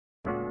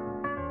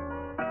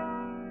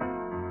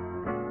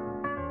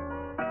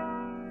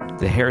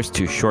The hair is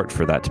too short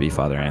for that to be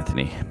Father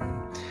Anthony.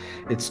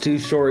 It's too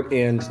short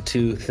and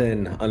too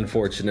thin,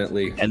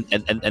 unfortunately.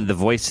 And the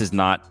voice is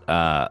not.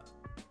 I'm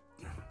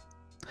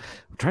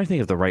trying to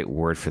think of the right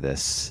word for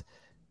this.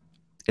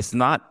 It's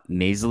not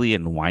nasally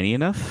and whiny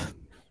enough.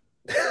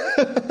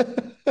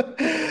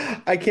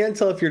 I can't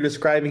tell if you're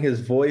describing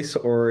his voice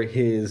or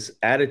his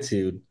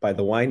attitude by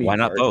the whiny Why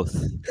not part.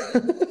 both?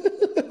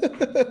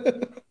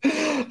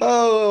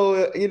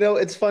 Oh,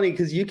 it's funny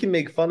because you can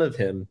make fun of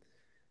him.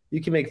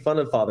 You can make fun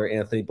of Father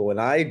Anthony, but when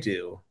I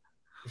do,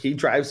 he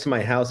drives to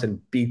my house and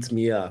beats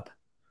me up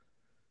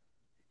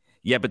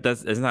Yeah, but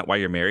isn't that why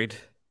you're married?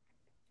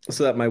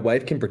 so that my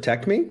wife can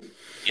protect me.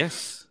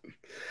 Yes.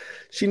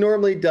 She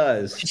normally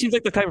does. She seems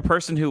like the type of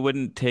person who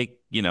wouldn't take,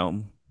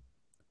 no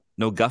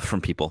guff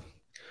from people.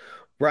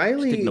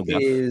 Riley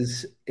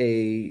is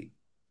a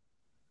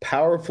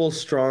powerful,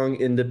 strong,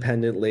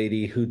 independent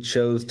lady who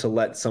chose to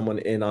let someone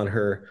in on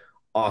her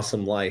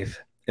awesome life.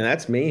 And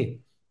that's me.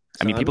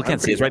 I mean, people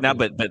can't see us right now,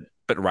 but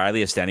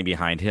Riley is standing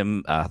behind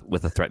him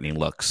with a threatening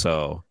look.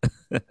 So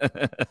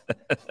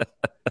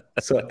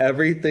So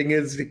everything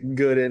is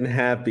good and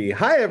happy.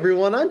 Hi,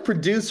 everyone. I'm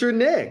producer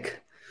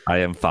Nick. I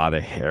am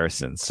Father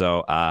Harrison.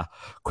 So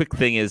quick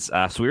thing is,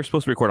 so we were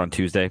supposed to record on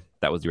Tuesday.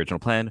 That was the original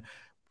plan.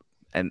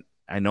 And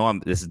I know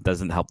this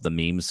doesn't help the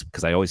memes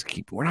because I always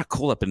we're not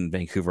cold up in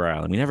Vancouver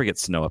Island. We never get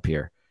snow up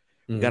here.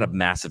 We got a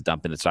massive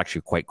dump, and it's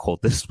actually quite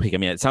cold this week. I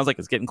mean, it sounds like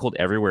it's getting cold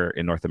everywhere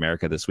in North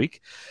America this week.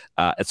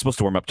 It's supposed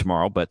to warm up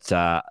tomorrow, but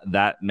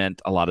that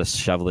meant a lot of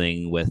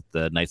shoveling with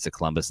the Knights of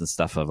Columbus and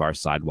stuff of our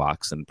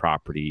sidewalks and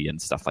property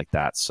and stuff like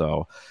that.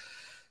 So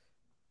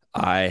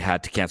I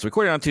had to cancel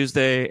recording on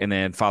Tuesday, and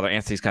then Father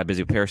Anthony's kind of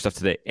busy with parish stuff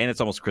today, and it's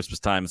almost Christmas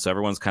time, so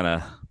everyone's kind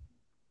of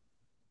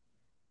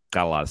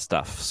got a lot of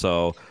stuff.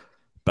 So,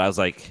 but I was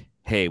like,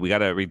 hey, we got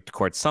to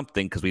record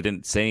something because we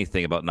didn't say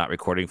anything about not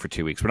recording for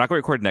 2 weeks. We're not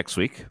going to record next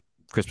week.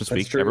 Christmas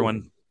week.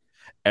 True.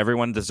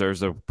 Everyone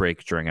deserves a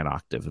break during an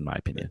octave, in my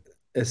opinion.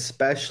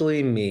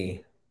 Especially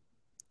me.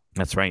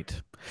 That's right.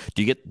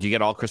 Do you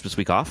get all Christmas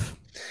week off?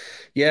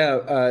 Yeah,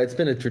 it's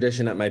been a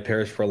tradition at my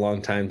parish for a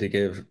long time to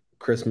give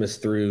Christmas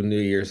through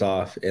New Year's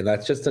off, and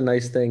that's just a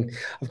nice thing.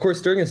 Of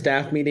course, during a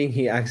staff meeting,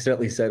 he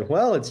accidentally said,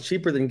 "Well, it's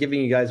cheaper than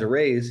giving you guys a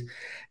raise."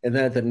 And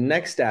then at the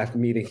next staff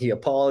meeting, he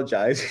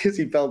apologized because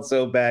he felt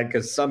so bad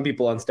because some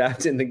people on staff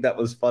didn't think that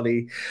was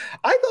funny.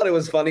 I thought it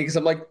was funny because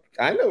I'm like,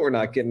 I know we're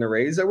not getting a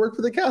raise. I work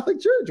for the Catholic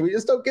Church. We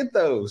just don't get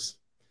those.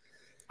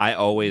 I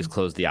always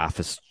close the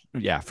office,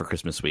 for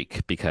Christmas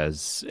week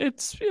because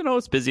it's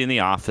busy in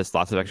the office,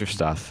 lots of extra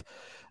stuff.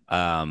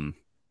 I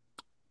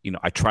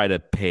try to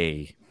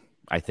pay,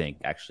 I think,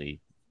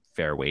 actually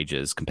fair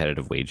wages,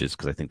 competitive wages,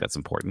 because I think that's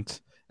important.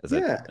 As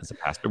a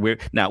pastor, we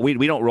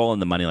don't roll in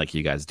the money like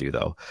you guys do,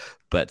 though.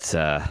 But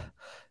I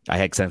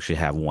actually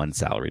have one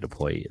salaried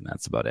employee, and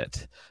that's about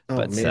it. Oh,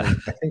 but man,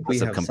 I think we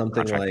have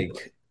something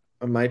like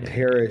my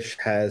parish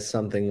has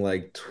something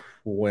like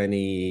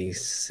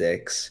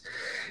 26.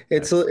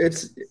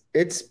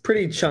 It's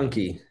pretty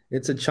chunky.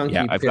 It's a chunky.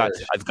 Yeah,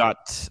 parish. I've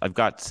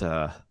got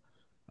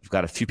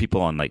a few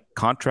people on like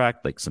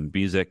contract, like some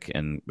music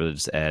and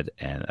religious ed,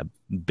 and a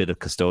bit of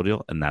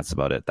custodial, and that's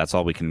about it. That's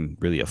all we can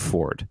really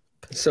afford.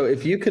 So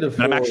if you could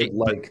afford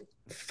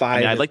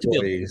five I'd like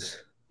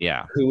employees,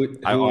 what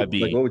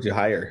would you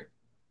hire?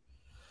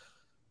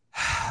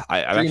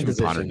 I've actually been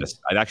pondering this.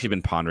 I've actually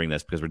been pondering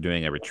this because we're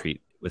doing a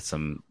retreat with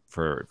some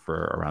for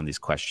around these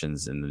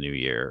questions in the new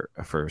year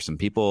for some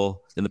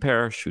people in the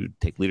parish who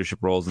take leadership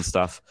roles and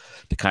stuff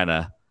to kind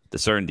of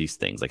discern these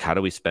things. Like, how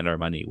do we spend our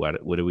money? What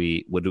do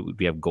we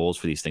have goals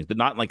for these things? But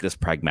not in like this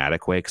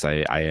pragmatic way, because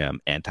I am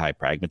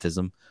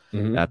anti-pragmatism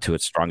to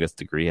its strongest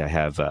degree. I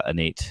have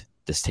innate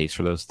distaste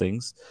for those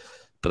things.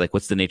 But like,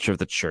 what's the nature of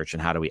the church,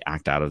 and how do we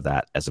act out of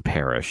that as a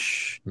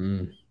parish?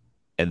 And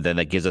then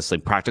that gives us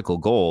like practical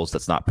goals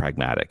that's not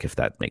pragmatic, if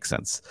that makes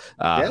sense.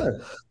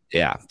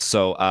 Yeah.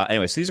 So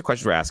anyway, so these are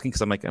questions we're asking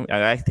because I'm like,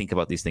 I think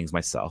about these things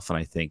myself, and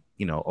I think,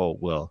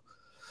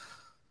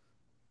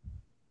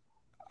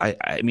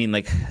 I mean,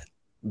 like,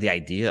 the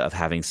idea of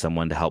having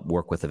someone to help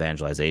work with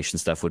evangelization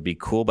stuff would be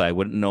cool, but I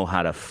wouldn't know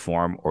how to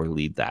form or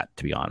lead that,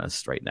 to be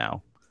honest, right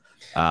now.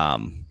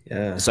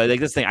 So I think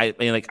this thing, I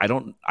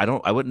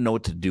wouldn't know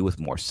what to do with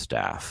more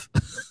staff.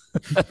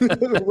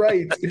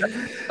 Right.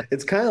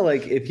 It's kind of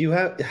like if you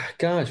have,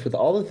 with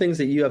all the things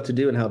that you have to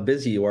do and how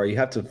busy you are, you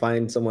have to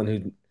find someone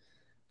who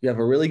you have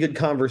a really good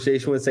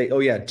conversation with, say, oh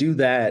yeah, do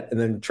that, and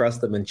then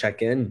trust them and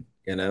check in,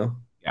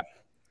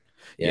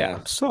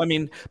 Yeah. So I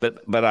mean,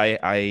 but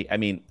I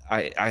mean,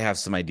 I have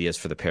some ideas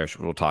for the parish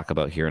we'll talk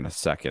about here in a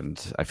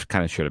second. I've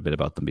kind of shared a bit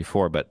about them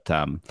before, but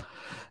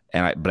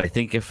I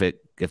think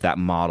if that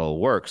model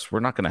works, we're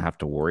not going to have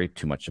to worry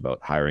too much about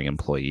hiring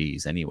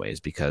employees anyways,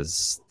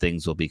 because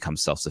things will become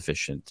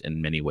self-sufficient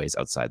in many ways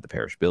outside the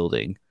parish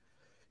building,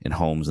 in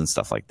homes and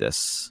stuff like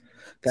this.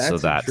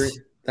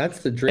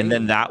 That's the dream. And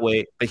then that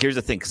way, but here's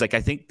the thing, because like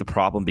I think the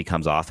problem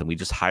becomes often we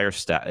just hire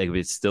staff.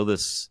 It's still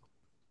this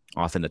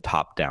often the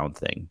top-down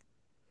thing.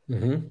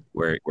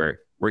 Where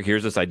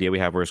here's this idea we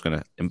have where it's going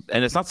to,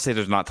 and it's not to say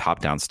there's not top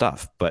down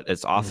stuff, but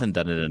it's often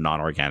done in a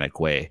non-organic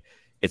way.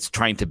 It's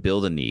trying to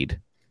build a need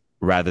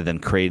rather than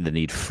creating the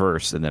need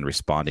first and then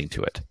responding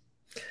to it.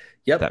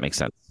 Yep. That makes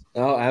sense.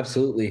 Oh,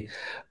 absolutely.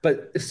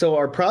 But so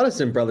our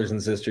Protestant brothers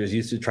and sisters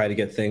used to try to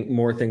get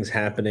more things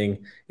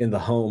happening in the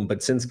home.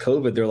 But since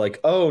COVID, they're like,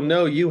 oh,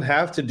 no, you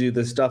have to do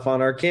this stuff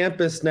on our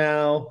campus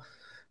now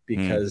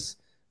because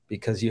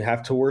you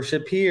have to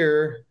worship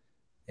here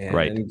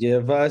and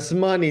give us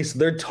money. So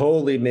they're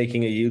totally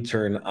making a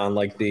U-turn on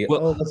like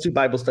let's do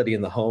Bible study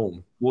in the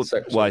home. Well,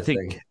 I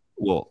think,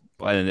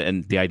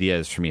 and the idea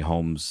is for me,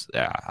 homes,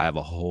 I have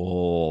a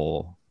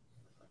whole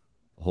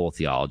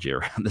theology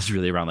around this,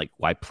 really around like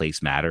why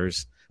place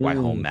matters, why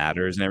home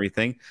matters and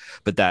everything,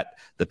 but that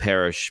the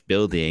parish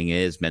building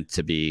is meant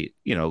to be,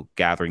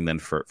 gathering then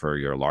for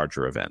your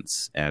larger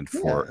events and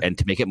and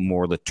to make it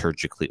more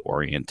liturgically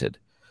oriented,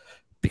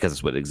 because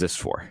it's what it exists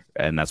for,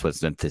 and that's what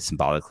it's meant to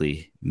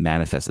symbolically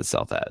manifest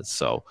itself as.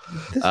 So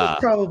this is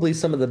probably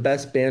some of the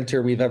best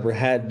banter we've ever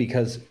had,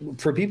 because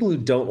for people who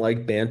don't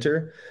like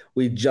banter,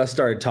 we just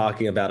started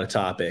talking about a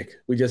topic.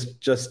 We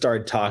just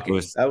started talking.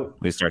 We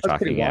started talking.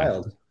 Pretty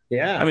wild.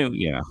 Yeah. I mean,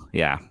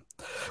 yeah.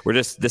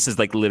 This is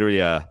like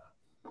literally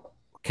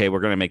okay,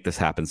 we're going to make this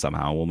happen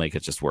somehow. We'll make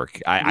it just work.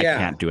 I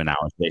can't do an hour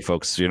today,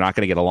 folks. So you're not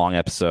going to get a long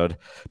episode,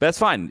 but that's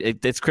fine.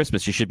 It's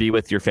Christmas. You should be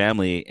with your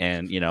family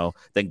and,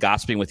 then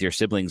gossiping with your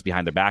siblings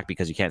behind their back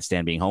because you can't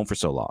stand being home for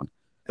so long.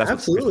 That's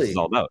Absolutely. what Christmas is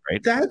all about,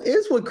 right? That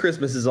is what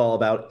Christmas is all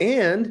about.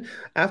 And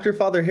after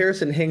Father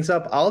Harrison hangs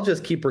up, I'll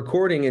just keep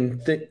recording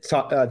and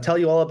tell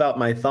you all about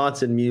my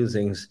thoughts and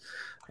musings.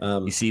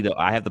 You see, though,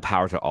 I have the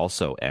power to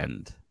also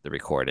end the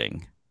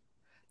recording.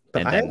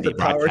 But I have the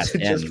power to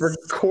just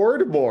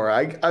record more.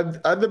 I'm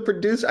the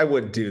producer. I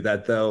wouldn't do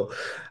that, though.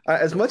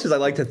 As much as I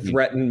like to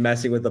threaten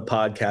messing with the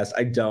podcast,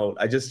 I don't.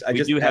 I just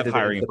do have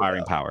hiring and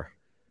firing power.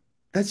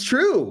 That's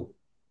true.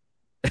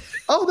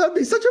 Oh, that'd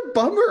be such a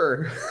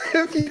bummer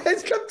if you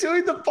guys kept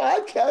doing the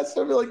podcast.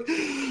 I'd be like,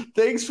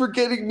 thanks for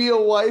getting me a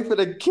wife and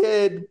a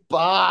kid.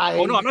 Bye.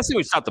 Oh, no, I'm not saying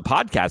we stop the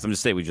podcast. I'm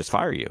just saying we just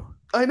fire you.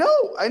 I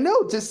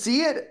know. To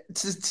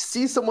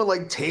see someone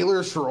like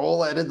Taylor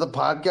Schroll edit the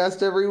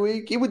podcast every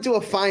week, he would do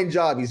a fine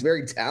job. He's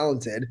very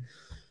talented.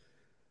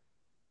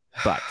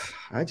 But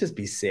I'd just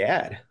be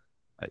sad.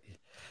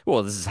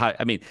 Well, this is how.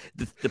 I mean,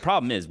 the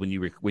problem is when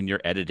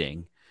you're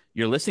editing,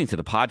 you're listening to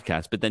the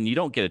podcast, but then you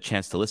don't get a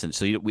chance to listen.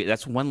 So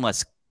that's one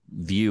less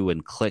view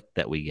and click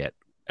that we get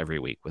every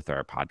week with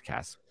our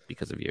podcast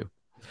because of you.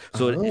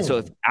 So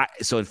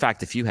in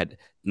fact, if you had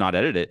not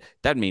edited it,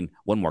 that'd mean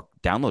one more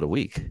download a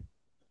week.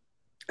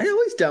 I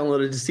always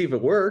download it to see if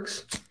it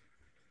works.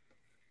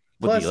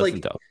 What do you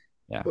listen to?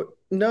 Yeah.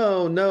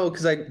 No,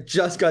 because I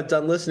just got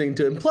done listening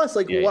to it. And plus,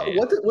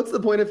 what's the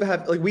point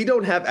of we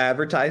don't have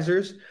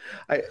advertisers?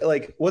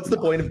 What's the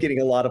point of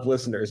getting a lot of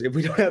listeners if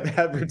we don't have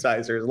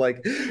advertisers?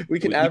 Like we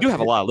can. We do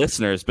have a lot of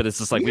listeners, but it's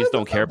just like we just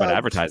don't care about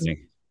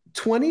advertising.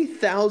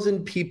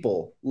 20,000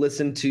 people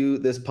listen to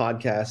this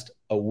podcast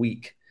a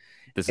week.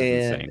 This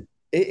is insane.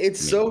 It's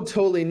so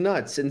totally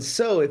nuts. And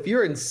so if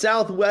you're in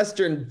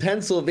southwestern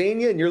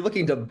Pennsylvania and you're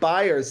looking to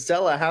buy or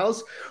sell a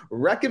house,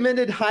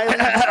 recommended highly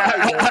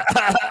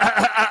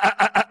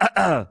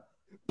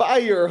buy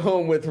your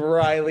home with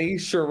Riley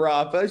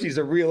Sharapa. She's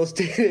a real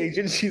estate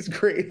agent. She's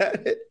great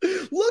at it.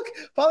 Look,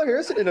 Father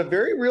Harrison, in a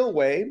very real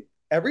way,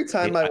 every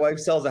time my wife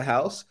sells a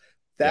house,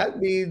 that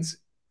means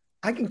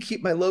I can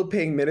keep my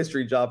low-paying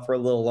ministry job for a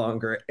little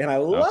longer, and I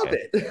love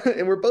it.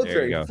 And we're both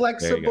very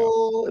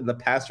flexible, and the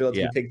pastor lets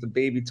me take the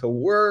baby to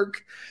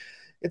work.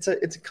 It's a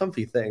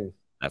comfy thing.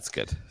 That's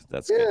good.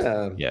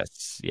 Good.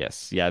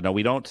 Yes. Yeah. No,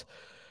 we don't.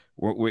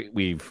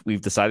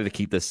 We've decided to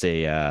keep this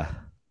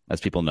as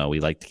people know,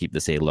 we like to keep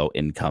this a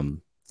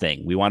low-income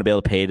thing. We want to be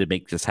able to pay to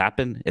make this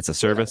happen. It's a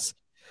service.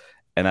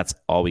 And that's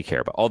all we care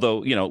about.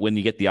 Although, when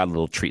you get the odd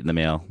little treat in the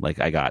mail, like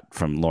I got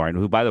from Lauren,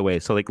 who, by the way,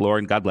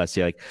 Lauren, God bless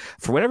you. Like,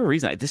 for whatever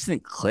reason, I just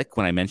didn't click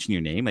when I mentioned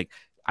your name. Like,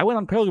 I went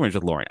on pilgrimage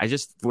with Lauren.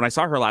 When I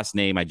saw her last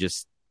name,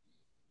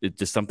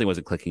 something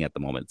wasn't clicking at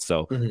the moment.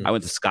 So I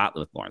went to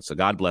Scotland with Lauren. So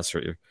God bless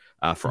her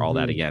for all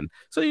that again.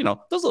 So,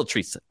 those little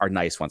treats are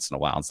nice once in a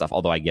while and stuff.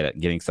 Although I get it.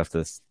 Getting stuff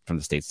from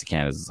the States to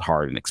Canada is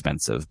hard and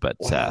expensive. But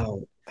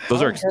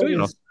those are,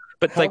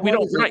 but like, we're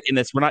not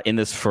in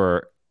this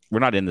for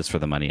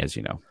the money, as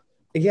you know.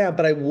 Yeah,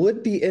 but I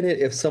would be in it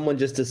if someone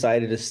just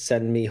decided to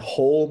send me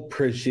whole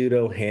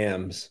prosciutto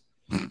hams.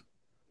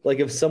 Like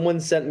if someone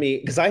sent me,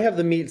 because I have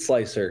the meat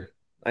slicer.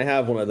 I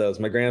have one of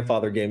those. My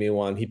grandfather gave me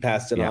one. He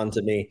passed it on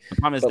to me. The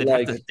problem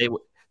is they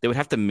would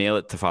have to mail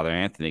it to Father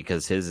Anthony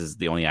because his is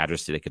the only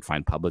address that they could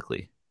find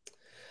publicly.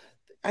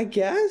 I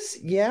guess,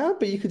 yeah,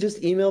 but you could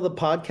just email the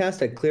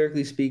podcast at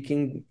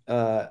clericallyspeaking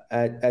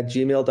at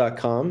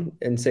gmail.com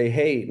and say,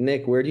 hey,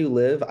 Nick, where do you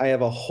live? I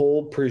have a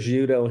whole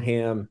prosciutto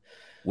ham.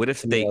 What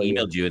if they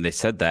emailed you and they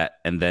said that,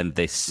 and then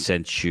they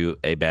sent you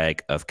a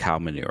bag of cow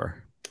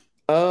manure?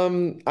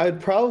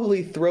 I'd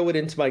probably throw it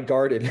into my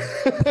garden.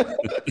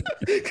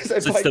 Because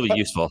it'd still be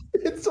useful.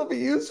 It'd still be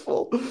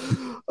useful.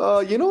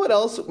 You know what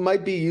else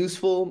might be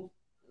useful?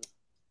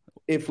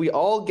 if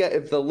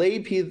the lay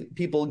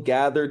people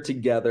gather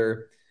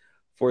together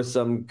for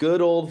some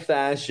good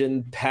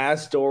old-fashioned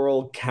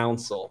pastoral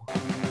council.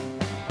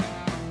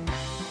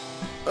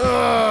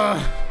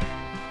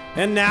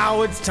 And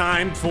now it's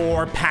time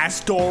for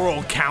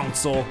Pastoral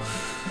Council,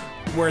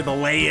 where the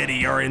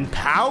laity are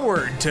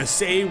empowered to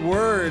say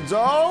words.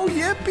 Oh,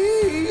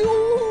 yippee!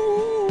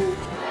 Ooh.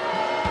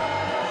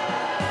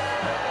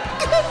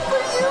 Good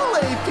for you,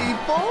 lay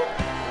people!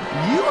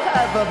 You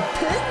have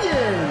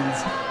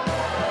opinions!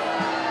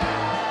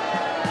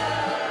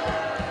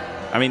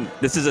 I mean,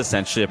 this is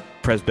essentially a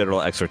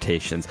presbyteral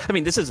exhortations. I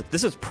mean, this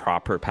is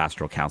proper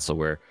pastoral council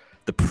where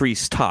the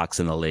priest talks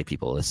and the lay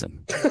people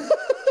listen.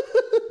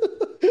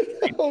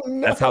 Oh,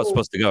 no. That's how it's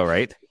supposed to go,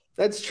 right?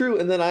 That's true.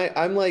 And then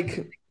I'm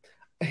like,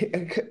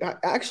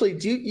 actually,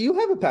 do you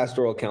have a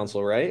pastoral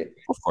council, right?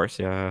 Of course,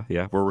 yeah.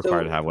 We're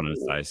required to have one in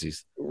the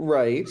diocese,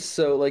 right?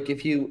 So, like,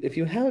 if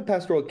you have a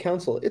pastoral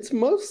council, it's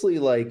mostly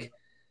like,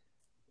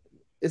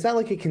 is that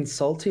like a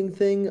consulting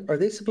thing? Are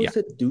they supposed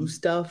to do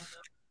stuff?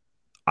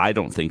 I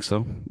don't think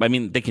so. I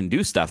mean, they can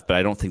do stuff, but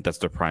I don't think that's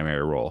their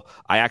primary role.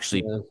 I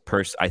actually,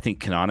 I think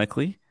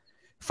canonically,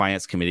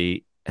 finance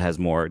committee has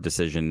more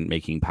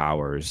decision-making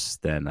powers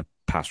than a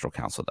pastoral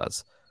council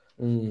does.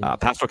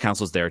 Pastoral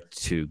council is there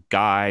to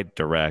guide,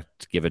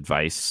 direct, give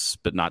advice,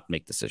 but not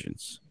make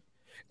decisions.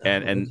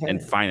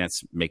 And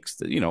finance makes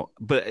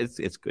but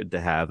it's good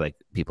to have like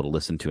people to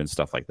listen to and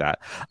stuff like that.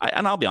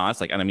 I'll be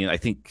honest, I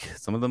think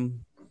some of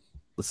them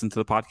listen to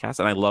the podcast,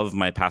 and I love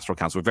my pastoral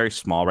council. We're very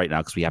small right now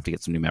because we have to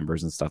get some new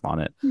members and stuff on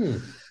it.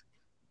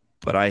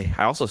 But I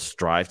also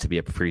strive to be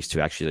a priest who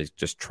actually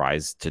just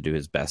tries to do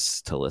his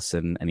best to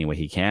listen any way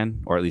he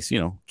can, or at least,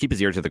 keep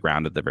his ear to the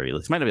ground at the very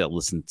least. He might not be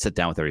able to sit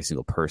down with every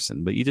single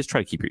person, but you just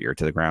try to keep your ear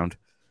to the ground.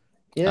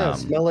 Yeah,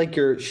 smell like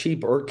your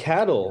sheep or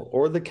cattle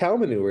or the cow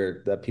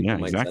manure that people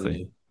might send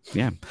you.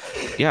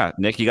 Yeah.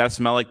 Nick, you got to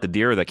smell like the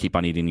deer that keep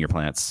on eating your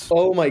plants.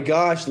 Oh my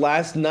gosh.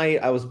 Last night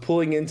I was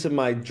pulling into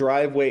my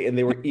driveway and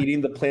they were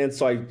eating the plants.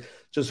 So I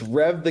just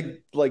revved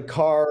the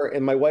car,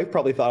 and my wife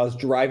probably thought I was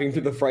driving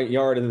through the front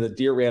yard, and the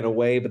deer ran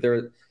away, but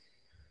they're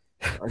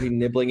already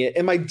nibbling it.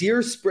 And my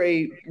deer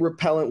spray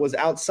repellent was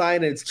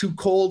outside and it's too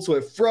cold, so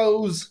it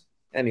froze.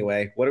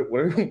 Anyway,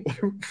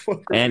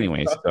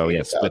 Anyways, so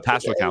yes, the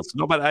pastoral council.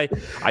 No, but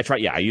I try.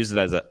 Yeah, I use it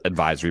as an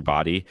advisory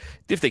body.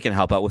 If they can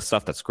help out with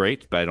stuff, that's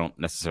great. But I don't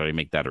necessarily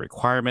make that a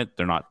requirement.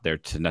 They're not there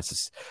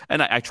to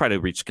and I try to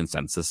reach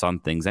consensus on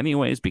things,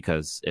 anyways,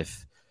 because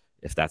if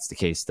that's the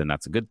case, then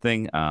that's a good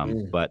thing.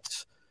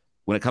 But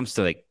when it comes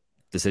to like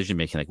decision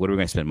making, like what are we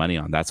going to spend money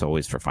on? That's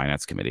always for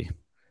finance committee.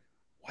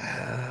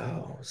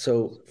 Wow.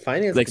 So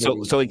finance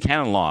so in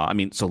canon law,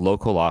 so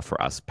local law for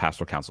us,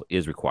 pastoral council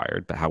is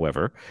required. But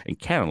however, in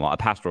canon law, a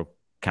pastoral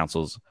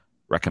council's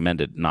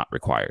recommended, not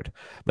required.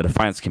 But a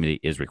finance committee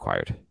is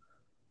required.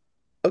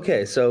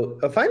 Okay, so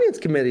a finance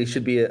committee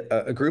should be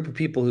a group of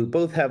people who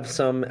both have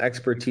some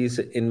expertise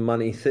in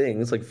money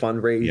things like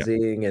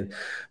fundraising and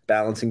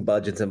balancing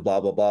budgets and blah,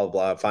 blah, blah,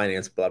 blah,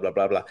 finance, blah, blah,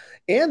 blah, blah.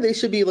 And they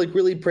should be like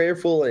really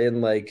prayerful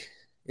and like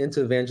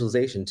into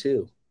evangelization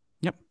too.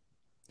 Yep.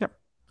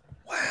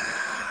 Wow.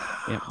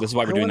 Yeah, this is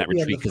why we're doing that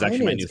retreat, because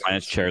actually my new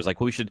finance chair is like,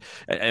 well, we should,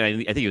 and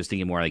I think he was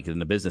thinking more like in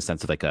the business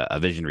sense of like a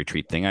vision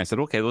retreat thing. I said,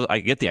 okay, well, I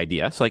get the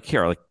idea. So like,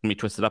 here, like, let me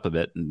twist it up a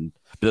bit.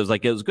 But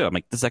it was good. I'm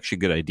like, this is actually a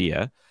good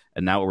idea.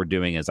 And now what we're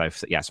doing is so I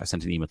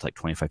sent an email to like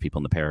 25 people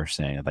in the parish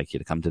saying, I'd like you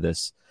to come to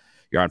this.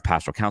 You're on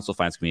pastoral council,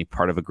 finance committee,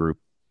 part of a group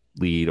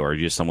lead, or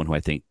just someone who I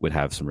think would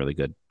have some really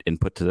good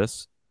input to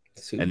this.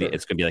 Super. And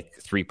it's going to be like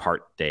a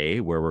 3-part day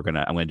where I'm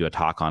going to do a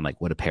talk on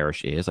like what a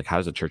parish is, like how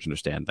does the church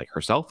understand like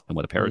herself and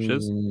what a parish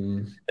is,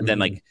 and then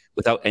like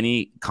without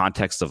any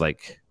context of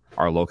like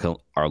our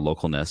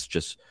localness,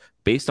 just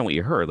based on what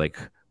you heard, like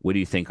what do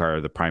you think are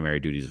the primary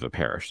duties of a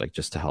parish, like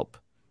just to help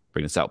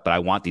bring this out. But I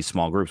want these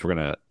small groups. We're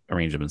going to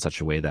arrange them in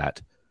such a way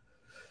that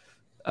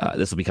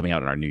this will be coming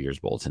out in our New Year's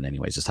bulletin,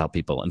 anyways, just help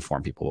people,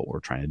 inform people what we're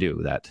trying to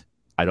do. That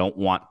I don't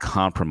want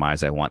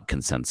compromise, I want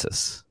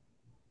consensus.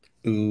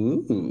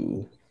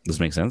 Ooh. Does this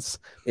make sense?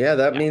 Yeah,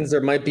 that means there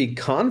might be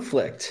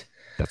conflict.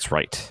 That's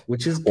right.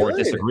 Which is good. Or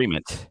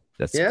disagreement.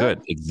 That's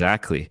good.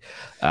 Exactly.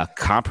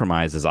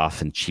 Compromise is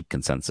often cheap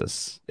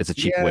consensus. It's a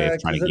cheap way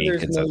of trying to gain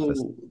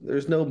consensus.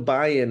 There's no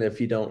buy-in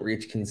if you don't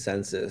reach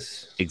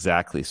consensus.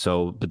 Exactly.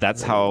 So, but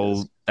that's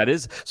how that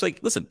is. So, like,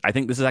 listen, I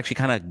think this is actually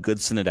kind of good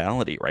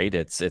synodality, right?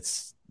 It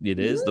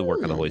is the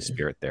work of the Holy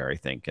Spirit there, I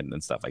think,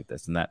 and stuff like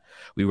this, and that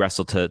we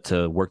wrestle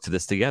to work to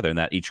this together, and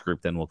that each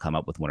group then will come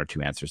up with 1 or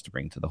 2 answers to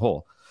bring to the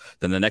whole.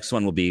 Then the next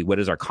one will be, what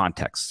is our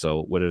context?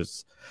 So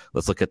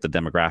let's look at the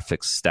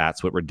demographics,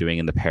 stats, what we're doing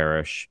in the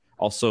parish.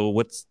 Also,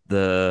 let's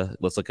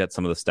look at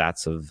some of the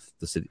stats of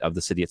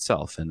the city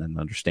itself, and then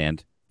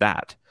understand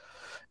that.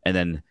 And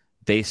then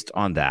based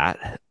on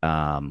that,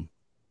 I'm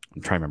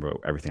trying to remember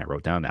everything I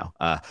wrote down now.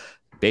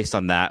 Based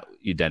on that,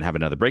 you then have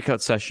another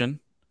breakout session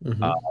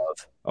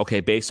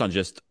based on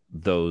just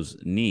those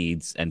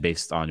needs and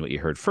based on what you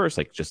heard first,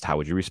 like just how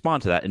would you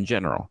respond to that in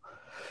general?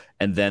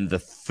 And then the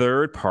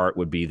third part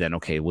would be then,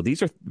 okay, well,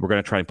 we're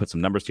going to try and put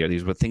some numbers together.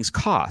 These are what things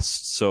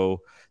cost.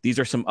 So these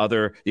are some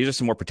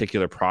more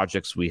particular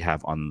projects we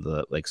have on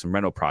some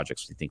rental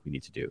projects we think we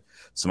need to do.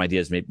 Some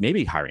ideas,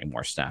 maybe hiring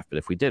more staff. But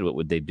if we did, what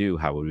would they do?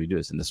 How would we do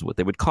this? And this is what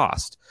they would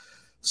cost.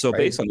 So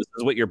based on this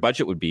is what your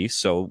budget would be.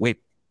 So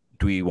wait,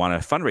 do we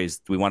want to fundraise?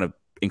 Do we want to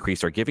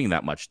increase our giving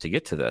that much to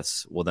get to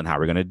this? Well, then how are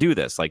we going to do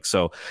this?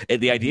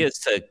 The idea is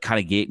to kind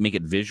of make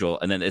it visual,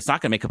 and then it's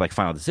not going to make a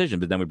final decision,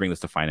 but then we bring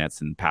this to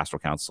finance and pastoral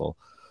council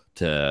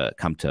to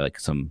come to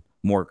some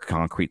more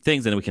concrete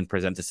things. And then we can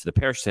present this to the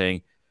parish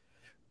saying,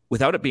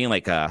 without it being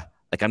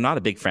I'm not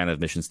a big fan of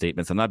mission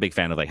statements. I'm not a big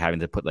fan of having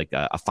to put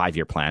a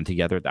 5-year plan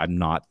together. I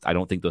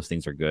don't think those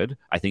things are good.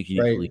 I think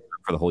you need to leave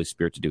for the Holy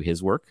Spirit to do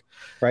his work.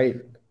 Right.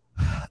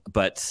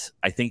 But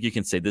I think you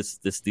can say this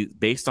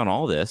based on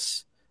all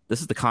this, this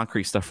is the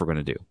concrete stuff we're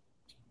going to do.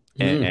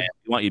 And we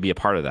want you to be a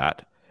part of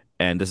that.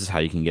 And this is how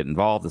you can get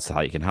involved. This is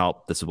how you can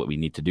help. This is what we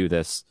need to do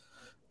this.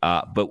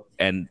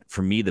 And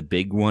for me, the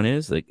big one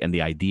is and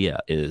the idea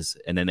is,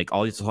 and then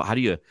all these, how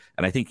do you,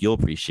 and I think you'll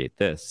appreciate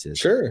this.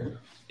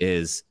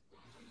 Is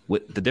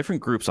with the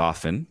different groups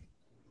often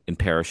in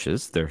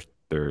parishes,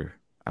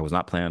 I was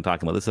not planning on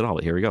talking about this at all,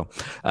 but here we go.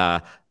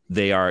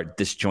 They are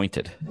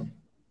disjointed.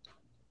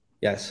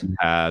 Yes. You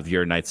have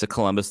your Knights of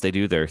Columbus, they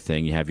do their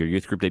thing. You have your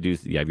youth group,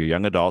 you have your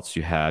young adults,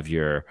 you have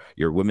your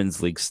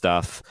women's league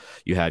stuff,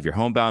 you have your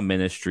homebound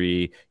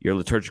ministry, your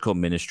liturgical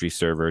ministry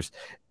servers.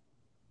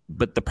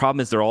 But the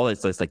problem is they're all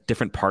it's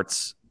different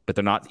parts, but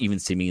they're not even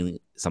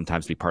seemingly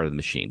sometimes be part of the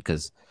machine,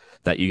 because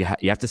that you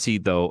have to see,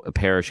 though, a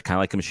parish kind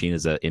of like a machine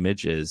is an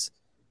image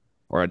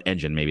or an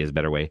engine, maybe is a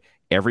better way.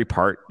 Every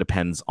part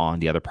depends on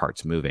the other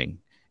parts moving.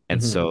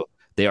 And so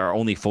they are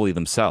only fully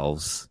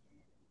themselves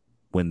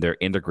when they're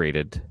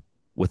integrated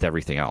with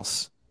everything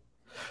else.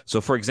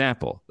 So, for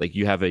example,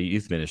 you have a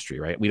youth ministry,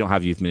 right? We don't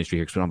have youth ministry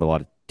here because we don't have a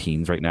lot of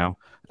teens right now.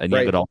 And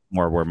young adult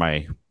more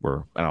and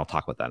I'll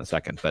talk about that in a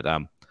second. But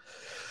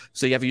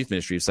so you have a youth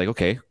ministry. It's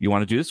okay, you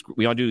want to do this?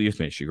 We want to do the youth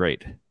ministry.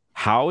 Great.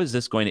 How is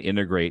this going to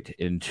integrate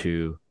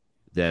into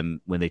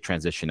them when they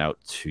transition out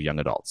to young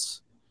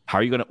adults? How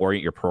are you going to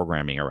orient your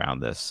programming around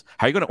this?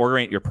 How are you going to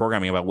orient your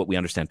programming about what we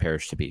understand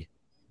parish to be?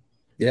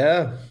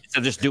 Yeah. Instead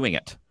of just doing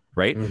it,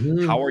 right?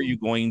 How are you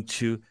going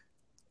to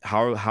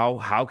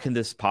how can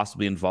this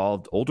possibly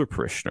involve older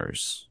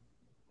parishioners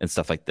and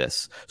stuff like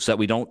this, so that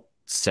we don't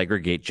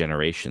segregate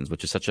generations,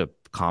 which is such a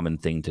common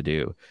thing to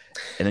do.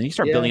 And then you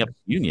start building up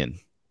union.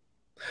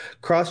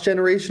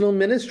 Cross-generational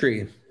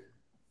ministry.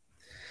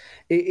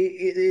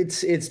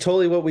 It's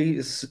totally what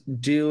we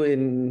do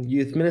in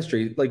youth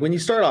ministry. When you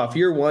start off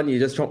year one, you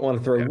just don't want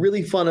to throw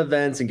really fun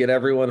events and get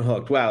everyone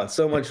hooked. Wow, it's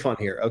so much fun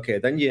here. Okay,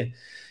 then you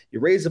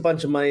raise a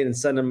bunch of money and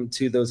send them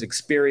to those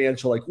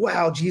experiential,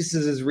 wow,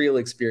 Jesus is real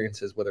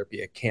experiences, whether it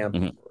be a camp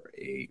or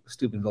a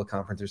Steubenville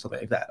conference or something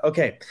like that.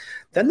 Okay,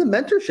 then the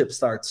mentorship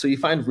starts. So you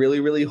find really,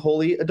 really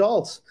holy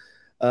adults,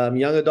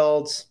 young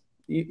adults.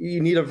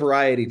 You need a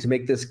variety to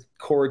make this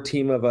core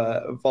team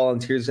of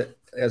volunteers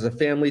as a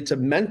family to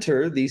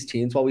mentor these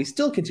teens while we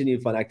still continue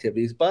fun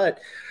activities,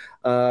 but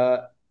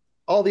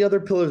all the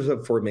other pillars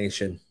of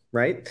formation,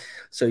 right?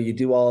 So you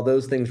do all of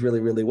those things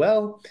really, really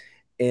well.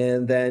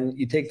 And then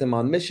you take them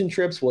on mission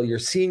trips while your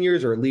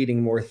seniors are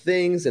leading more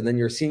things. And then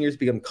your seniors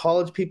become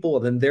college people.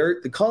 And then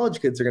the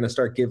college kids are going to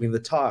start giving the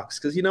talks.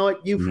 Because you know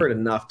what? You've heard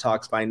enough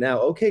talks by now.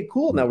 Okay,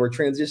 cool. Now we're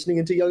transitioning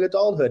into young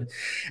adulthood.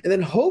 And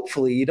then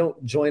hopefully you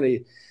don't join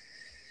a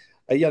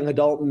young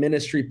adult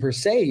ministry per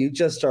se. You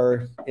just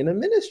are in a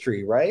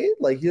ministry, right?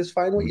 You just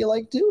find what you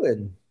like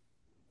doing.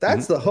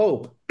 That's the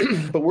hope.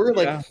 But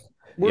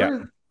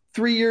we're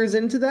 3 years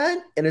into that,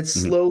 and it's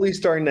slowly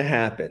starting to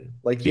happen.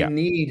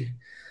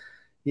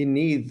 You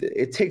need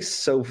it takes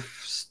so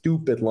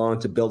stupid long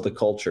to build a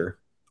culture.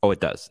 Oh,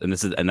 it does. And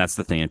that's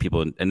the thing.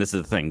 And this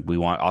is the thing. We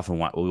want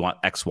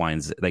X, Y,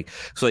 and Z.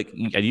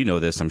 And you know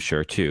this, I'm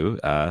sure too.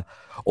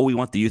 We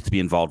want the youth to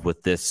be involved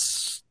with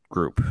this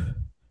group.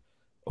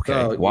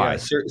 Okay. Why?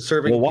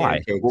 Serving. Well,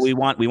 why? Pancakes. Well,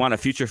 we want a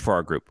future for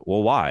our group.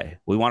 Well, why?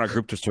 We want our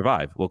group to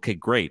survive. Well, okay,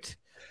 great.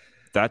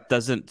 That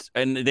doesn't,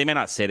 and they may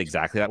not say it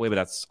exactly that way, but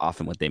that's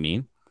often what they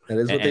mean. That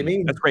is what they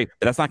mean. That's great,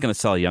 but that's not going to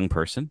sell a young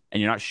person,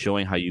 and you're not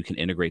showing how you can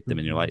integrate them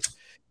in your life.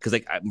 Because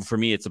for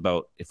me, it's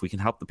about if we can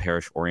help the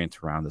parish orient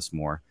around this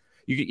more.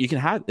 You can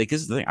have this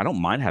is the thing. I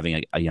don't mind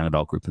having a young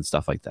adult group and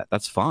stuff like that.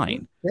 That's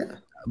fine. Yeah.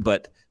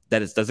 But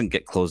that it doesn't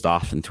get closed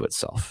off into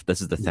itself.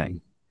 This is the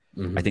thing.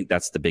 I think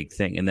that's the big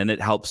thing. And then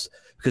it helps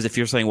because if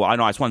you're saying, well, I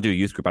know I just want to do a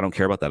youth group. I don't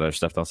care about that other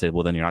stuff. They'll say,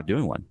 well, then you're not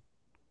doing one.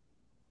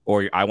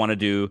 Or I want to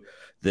do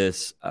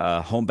this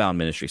homebound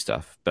ministry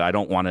stuff, but I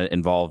don't want to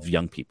involve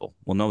young people.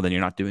 Well, no, then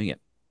you're not doing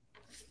it.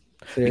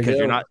 Because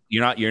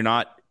you're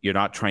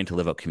not trying to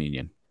live out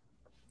communion.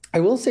 I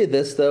will say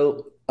this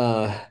though,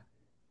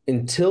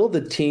 until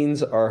the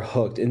teens are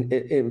hooked,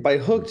 and by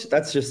hooked,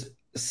 that's just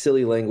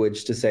silly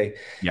language to say.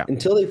 Yeah.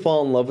 Until they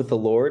fall in love with the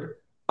Lord,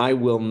 I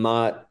will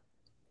not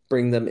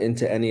bring them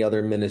into any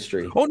other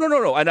ministry. Oh no.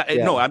 No,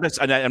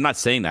 I'm not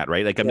saying that,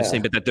 right? I'm just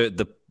saying, but that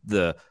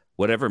the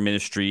whatever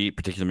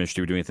particular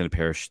ministry we're doing within the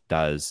parish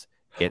does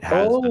it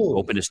has an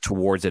openness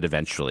towards it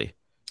eventually,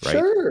 right?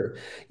 Sure.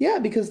 Yeah,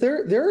 because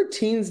there are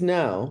teens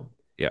now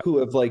who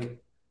have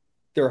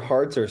their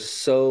hearts are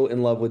so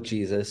in love with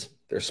Jesus.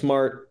 They're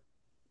smart,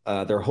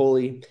 they're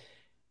holy,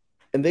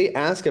 and they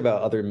ask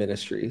about other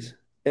ministries.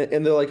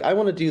 And they're like, I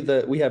want to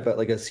do we have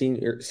a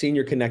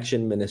senior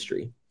connection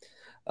ministry,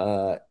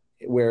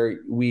 where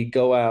we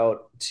go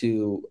out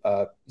to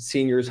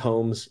seniors'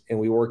 homes and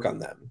we work on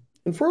them.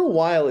 And for a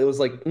while, it was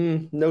like,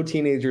 no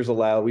teenagers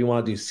allowed. We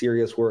want to do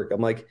serious work.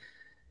 I'm like,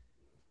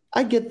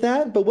 I get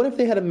that, but what if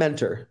they had a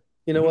mentor?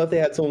 What if they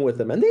had someone with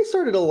them? And they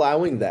started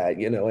allowing that,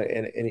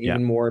 and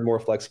even more and more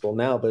flexible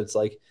now. But it's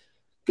like,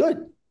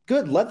 good.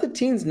 Let the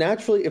teens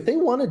naturally, if they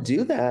want to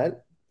do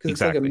that, because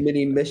it's like a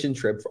mini mission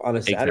trip on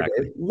a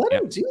Saturday, let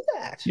them do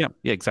that. Yeah,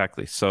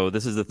 exactly. So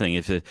this is the thing.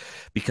 And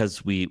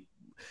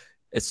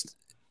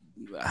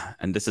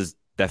this is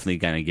definitely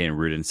kind of getting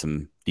rooted in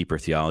some deeper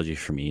theology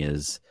for me,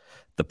 is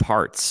the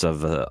parts of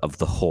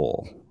the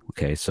whole.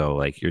 Okay, so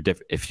like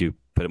if you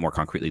put it more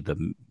concretely,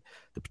 the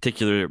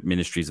particular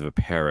ministries of a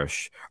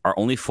parish are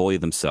only fully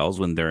themselves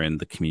when they're in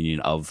the communion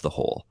of the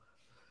whole.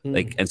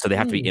 And so they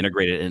have to be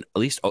integrated, and at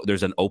least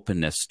there's an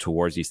openness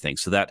towards these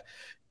things, so that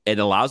it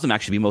allows them to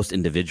actually be most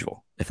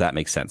individual, if that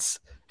makes sense.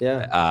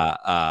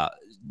 Yeah.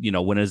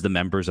 When is the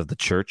members of the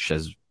church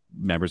as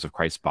members of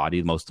Christ's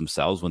body most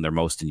themselves? When they're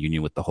most in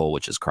union with the whole,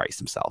 which is Christ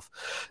himself.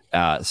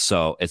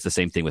 So it's the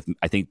same thing with,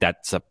 I think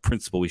that's a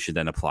principle we should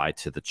then apply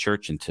to the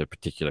church and to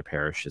particular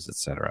parishes,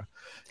 etc.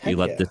 You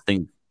let the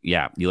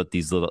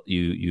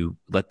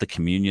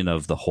communion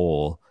of the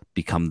whole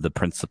become the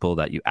principle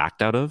that you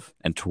act out of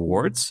and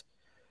towards,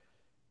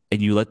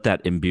 and you let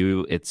that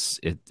imbue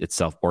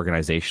itself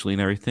organizationally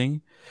and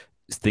everything.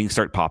 Things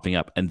start popping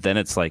up, and then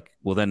it's like,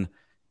 well, then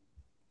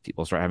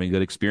people start having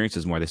good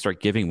experiences more. They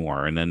start giving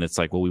more, and then it's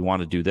like, well, we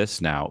want to do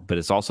this now, but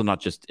it's also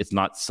it's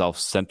not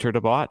self-centered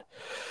about.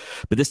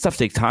 But this stuff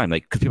takes time,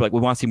 because people are like, we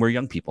want to see more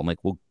young people. I'm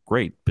like, well,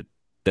 great, but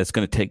that's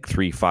going to take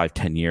 3, 5,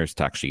 10 years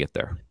to actually get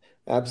there.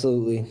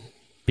 Absolutely.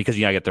 Because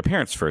you gotta get their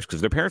parents first, because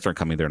if their parents aren't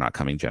coming, they're not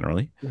coming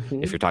generally.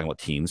 If you're talking about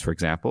teens, for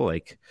example,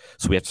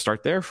 so we have to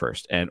start there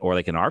first. Or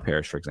in our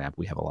parish, for example,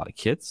 we have a lot of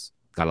kids,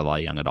 got a lot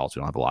of young adults.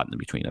 We don't have a lot in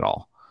between at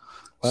all.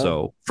 Wow.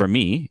 So for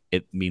me,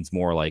 it means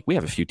more like we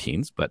have a few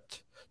teens,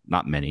 but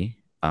not many.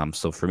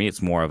 So for me,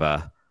 it's more of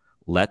a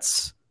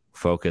let's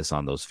focus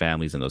on those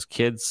families and those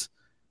kids.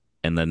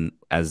 And then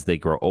as they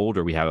grow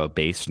older, we have a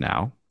base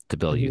now to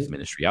build youth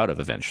ministry out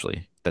of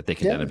eventually, that they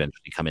can then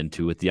eventually come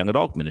into with the young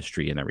adult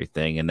ministry and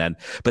everything. And then,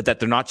 but that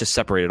they're not just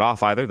separated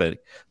off either, that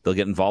they'll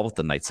get involved with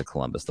the Knights of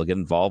Columbus. They'll get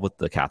involved with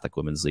the Catholic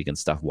Women's League and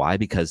stuff. Why?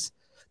 Because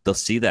they'll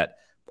see that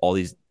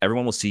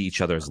everyone will see each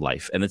other's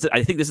life. And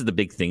I think this is the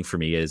big thing for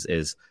me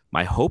is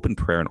my hope and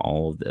prayer in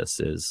all of this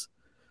is,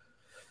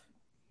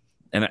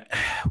 and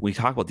we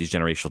talk about these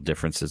generational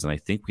differences, and I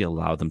think we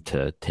allow them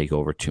to take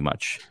over too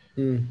much.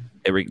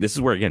 This is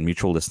where, again,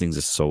 mutual listening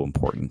is so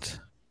important.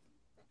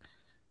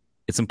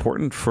 It's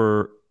important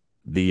for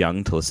the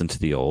young to listen to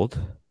the old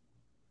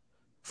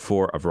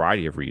for a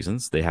variety of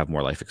reasons. They have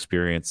more life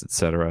experience,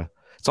 etc.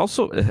 It's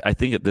also, I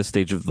think, at this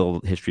stage of the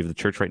history of the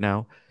church right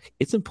now,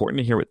 it's important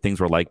to hear what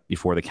things were like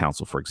before the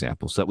council, for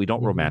example, so that we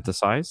don't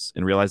romanticize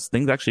and realize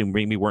things actually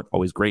maybe weren't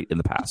always great in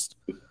the past.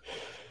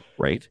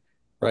 Right?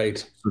 Right.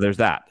 So there's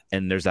that.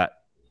 And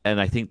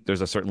and I think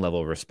there's a certain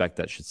level of respect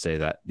that should say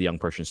that the young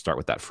person start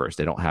with that first.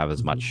 They don't have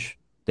as much,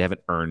 they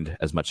haven't earned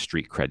as much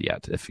street cred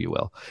yet, if you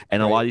will.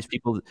 And a lot of these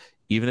people,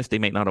 even if they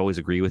may not always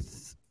agree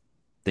with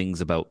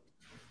things about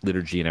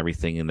liturgy and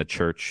everything in the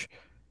church,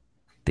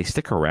 they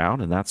stick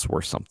around, and that's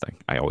worth something,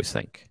 I always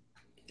think.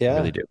 Yeah. I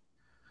really do.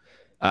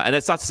 And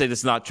that's not to say this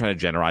is not trying to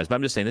generalize, but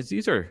I'm just saying that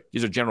these are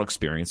general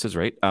experiences,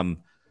 right?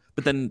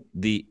 But then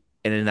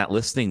and in that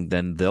listening,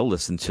 then they'll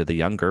listen to the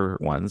younger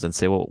ones and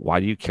say, well,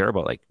 why do you care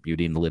about like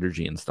beauty and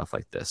liturgy and stuff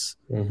like this?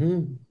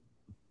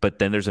 But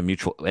then there's a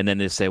mutual, and then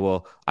they say,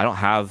 well, I don't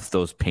have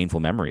those painful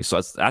memories. So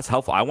that's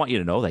helpful. I want you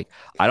to know, like,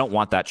 I don't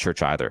want that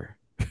church either,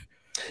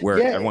 where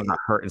everyone got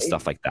hurt and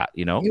stuff like that,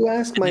 you know? You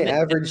ask my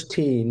average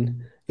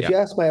teen, if you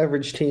ask my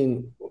average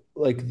teen,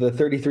 like the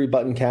 33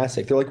 button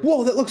cassock, they're like,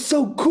 whoa, that looks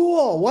so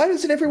cool. Why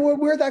doesn't everyone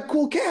wear that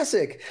cool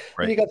cassock?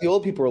 Right. And you got the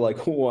old people who are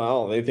like,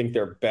 wow, they think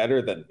they're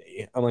better than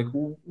me. I'm like,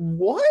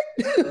 what?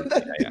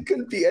 That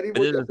couldn't be any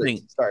more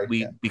different.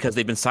 Sorry. Because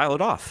they've been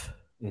siloed off.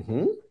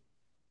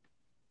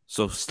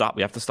 So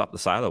we have to stop the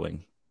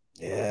siloing.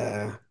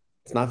 Yeah.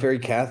 It's not very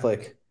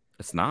Catholic.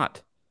 It's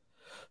not.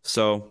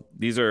 So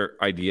these are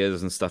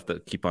ideas and stuff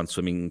that keep on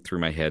swimming through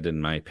my head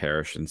in my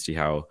parish, and see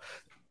how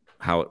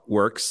it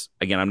works.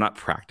 Again, I'm not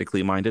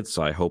practically minded,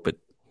 so I hope it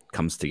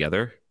comes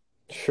together.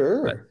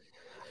 Sure. But,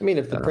 I mean,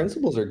 if the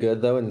principles are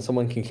good, though, and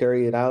someone can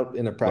carry it out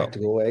in a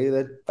practical way,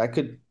 that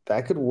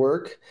could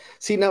work.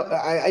 See, now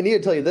I need to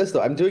tell you this,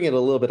 though. I'm doing it a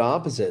little bit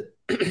opposite.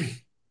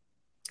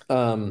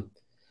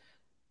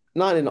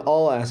 Not in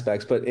all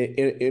aspects, but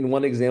in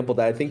one example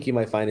that I think you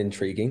might find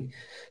intriguing.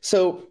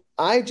 So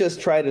I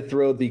just try to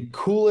throw the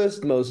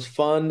coolest, most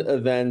fun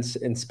events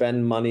and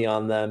spend money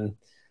on them,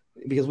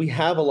 because we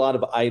have a lot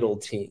of idle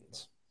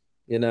teens,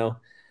 you know.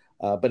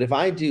 But if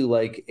I do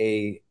like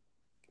a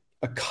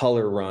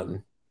color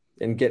run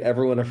and get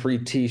everyone a free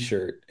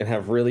T-shirt and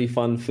have really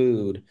fun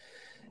food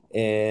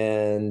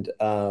and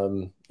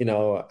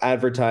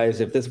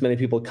advertise, if this many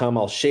people come,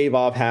 I'll shave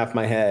off half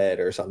my head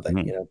or something.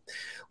 Mhm.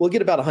 We'll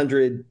get about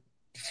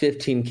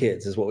 115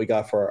 kids is what we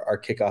got for our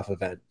kickoff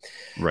event.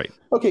 Right.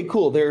 Okay,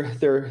 cool.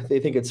 They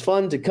think it's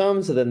fun to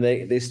come, so then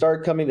they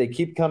start coming. They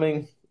keep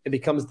coming. It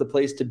becomes the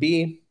place to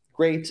be.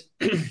 Great.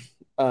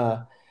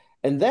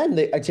 And then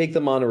I take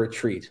them on a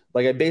retreat.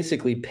 Like I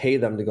basically pay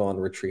them to go on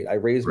a retreat. I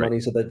raise money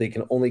so that they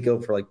can only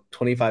go for like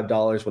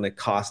 $25 when it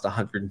costs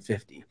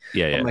 $150.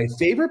 Yeah. But my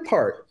favorite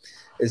part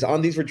is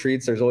on these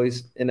retreats, there's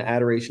always an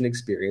adoration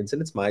experience,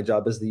 and it's my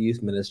job as the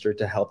youth minister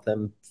to help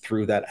them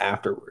through that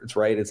afterwards,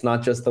 right? It's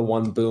not just the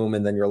one boom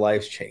and then your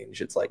life's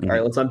changed. It's like, all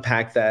right, let's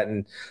unpack that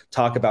and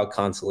talk about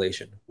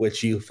consolation,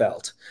 which you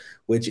felt,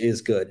 which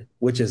is good,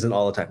 which isn't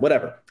all the time.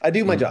 Whatever. I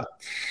do my job.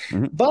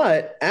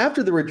 But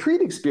after the retreat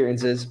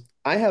experiences,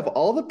 I have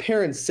all the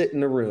parents sit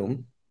in a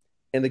room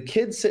and the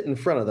kids sit in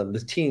front of them, the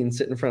teens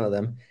sit in front of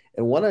them.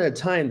 And one at a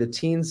time, the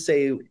teens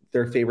say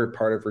their favorite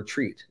part of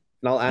retreat.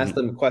 And I'll ask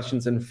them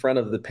questions in front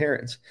of the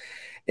parents.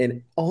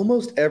 And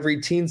almost every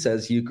teen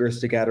says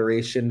Eucharistic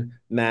adoration,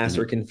 Mass,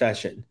 or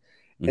confession.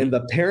 And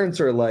the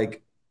parents are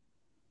like,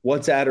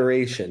 what's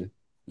adoration?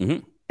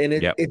 And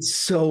it's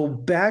so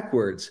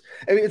backwards.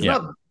 I mean, it's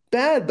not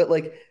bad, but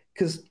like,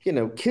 because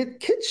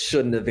kids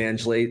shouldn't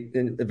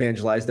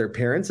evangelize their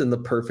parents in the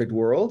perfect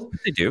world.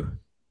 They do,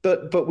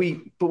 but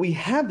we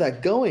have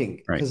that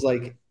going because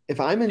like if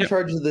I'm in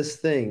charge of this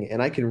thing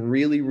and I can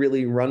really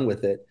really run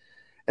with it,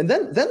 and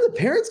then the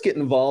parents get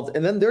involved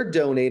and then they're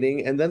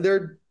donating and then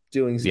they're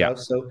doing stuff.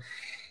 So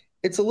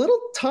it's a little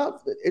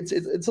tough.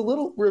 It's a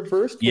little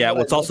reversed. Yeah,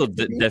 well, it's also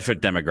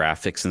different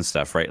demographics and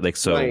stuff, right? Like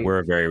we're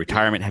a very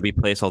retirement heavy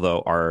place,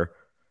 although our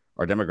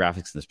demographics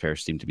in this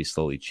parish seem to be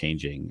slowly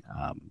changing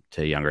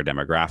to a younger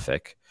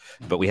demographic.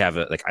 But we have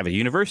I have a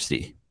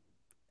university,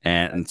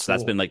 and so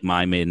that's been like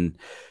my main,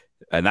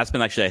 and that's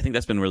been actually, I think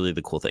that's been really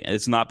the cool thing.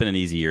 It's not been an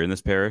easy year in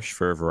this parish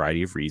for a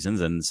variety of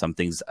reasons, and some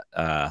things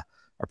are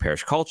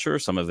parish culture.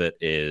 Some of it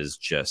is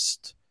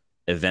just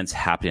events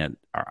happening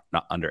are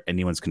not under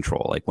anyone's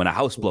control. Like when a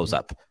house blows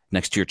up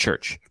next to your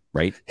church,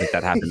 right? Like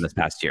that happened this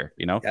past year,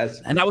 Yes.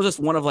 And that was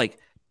just one of like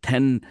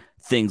 10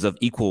 things of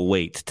equal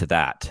weight to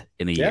that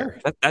in a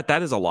year.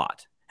 That is a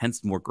lot.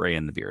 Hence more gray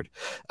in the beard.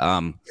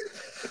 But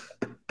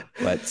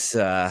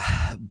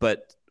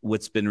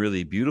what's been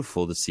really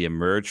beautiful to see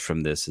emerge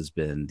from this has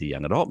been the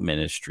young adult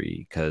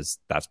ministry, because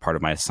that's part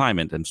of my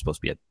assignment. I'm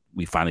supposed to be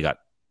we finally got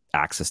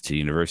access to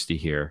university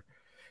here.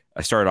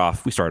 We started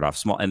off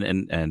small,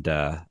 and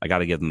I got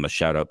to give them a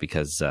shout out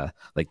because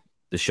like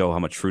to show how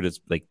much fruit it's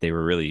like they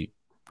were really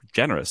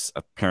generous.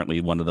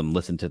 Apparently one of them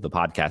listened to the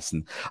podcast,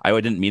 and I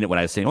didn't mean it when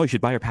I was saying, oh, you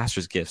should buy your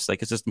pastor's gifts.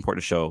 Like, it's just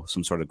important to show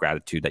some sort of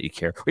gratitude that you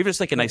care, or even just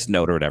like a nice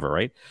note or whatever,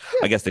 right?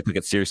 I guess they took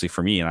it seriously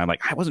for me, and I'm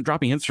like, I wasn't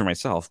dropping hints for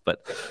myself,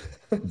 but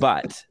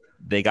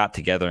they got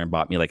together and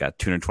bought me like a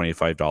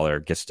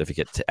 $225 gift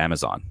certificate to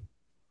Amazon.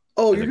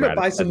 Oh, you're gonna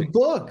buy some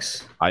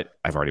books.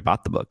 I've already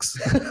bought the books.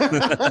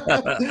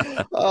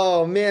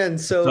 Oh man,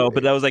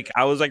 but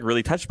I was like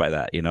really touched by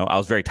that. I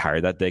was very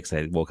tired that day because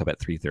I woke up at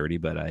 3:30,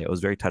 but I was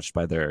very touched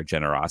by their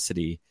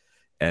generosity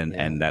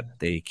and that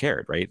they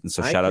cared, right? And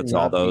so shout out to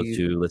all those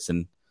who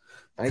listen.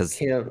 I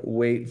can't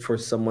wait for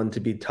someone to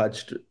be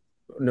touched.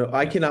 No,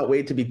 I cannot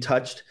wait to be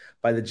touched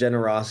by the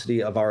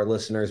generosity of our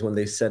listeners when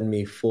they send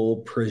me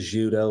full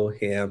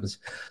prosciutto hams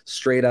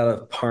straight out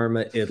of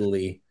Parma,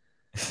 Italy.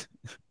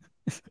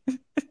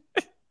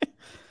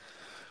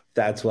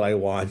 That's what I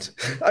want.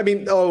 I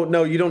mean, oh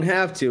no, you don't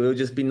have to. It would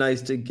just be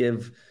nice to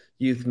give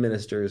youth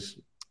ministers.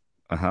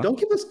 Don't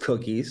give us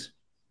cookies.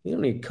 You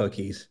don't need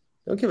cookies.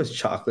 Don't give us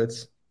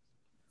chocolates.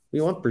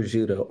 We want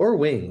prosciutto or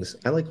wings.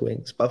 I like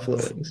wings, buffalo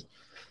wings.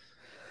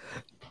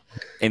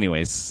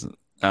 Anyways,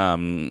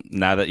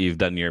 now that you've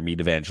done your meat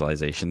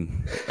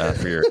evangelization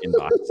for your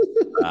inbox,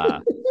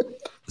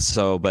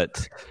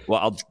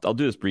 I'll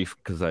do this brief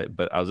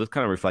but I was just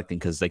kind of reflecting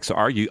because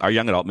our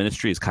young adult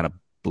ministry is kind of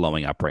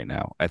blowing up right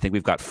now. I think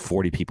we've got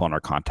 40 people on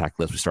our contact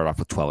list. We started off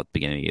with 12 at the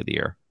beginning of the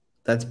year.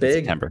 That's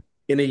big. September.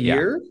 In a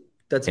year?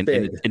 That's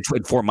big.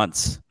 In 4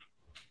 months.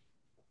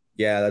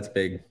 Yeah, that's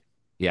big.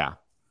 Yeah.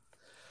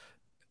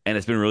 And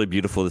it's been really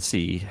beautiful to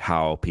see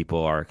how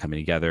people are coming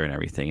together and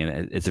everything.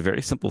 And it's a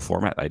very simple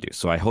format I do.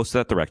 So I host it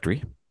at the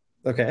rectory.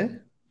 Okay.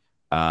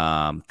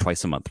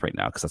 Twice a month right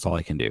now because that's all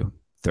I can do.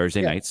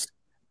 Thursday nights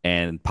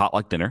and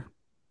potluck dinner.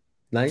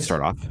 Nice.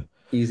 Start off.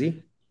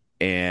 Easy.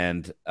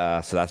 And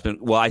so that's been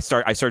I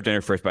start dinner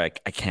first, but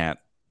I can't.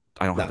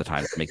 I don't have the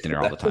time to make dinner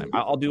all the time.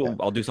 I'll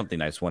do something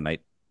nice one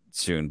night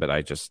soon, but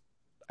I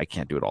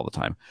can't do it all the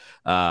time.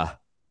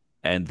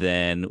 And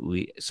then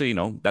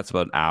that's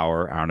about an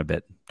hour and a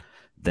bit.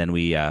 Then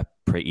we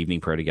pray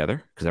evening prayer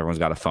together because everyone's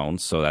got a phone,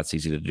 so that's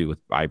easy to do with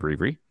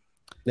iBreviary.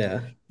 Yeah.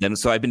 Then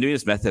so I've been doing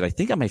this method. I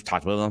think I might have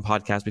talked about it on the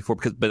podcast before,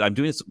 but I'm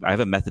doing this. I have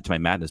a method to my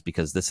madness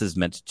because this is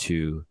meant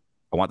to.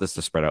 I want this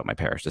to spread out my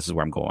parish. This is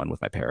where I'm going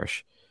with my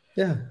parish.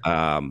 Yeah.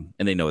 And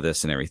they know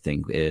this and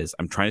everything, is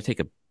I'm trying to take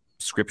a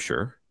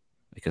scripture,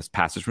 like a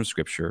passage from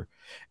scripture,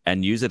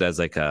 and use it as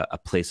like a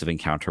place of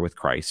encounter with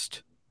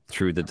Christ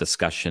through the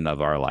discussion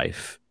of our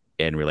life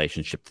in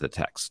relationship to the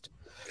text.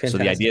 Fantastic. So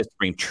the idea is to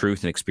bring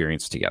truth and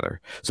experience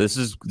together. So this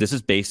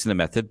is based in a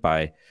method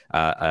by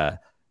an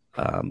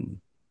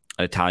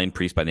Italian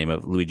priest by the name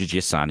of Luigi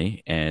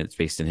Giussani, and it's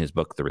based in his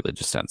book, The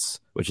Religious Sense,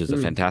 which is a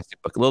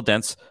fantastic book, a little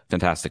dense,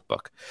 fantastic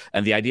book.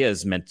 And the idea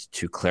is meant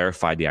to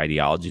clarify the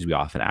ideologies we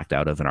often act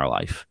out of in our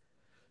life.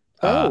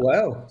 Oh,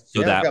 wow.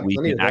 So that we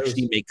can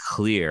actually make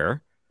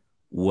clear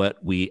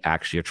what we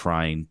actually are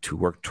trying to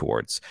work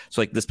towards.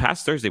 So like this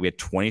past Thursday, we had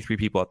 23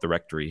 people at the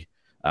rectory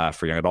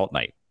for young adult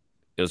night.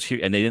 It was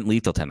huge, and they didn't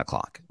leave till 10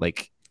 o'clock.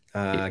 Like,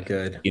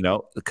 good.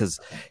 Because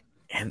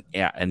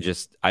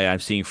I'm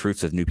seeing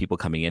fruits of new people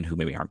coming in who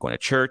maybe aren't going to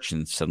church,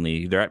 and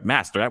suddenly they're at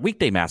mass. They're at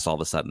weekday mass all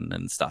of a sudden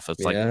and stuff.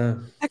 It's like,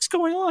 what's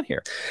going on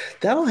here?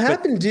 That'll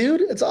happen,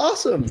 dude. It's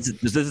awesome.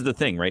 This is the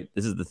thing, right?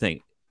 This is the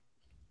thing.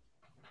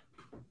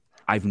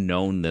 I've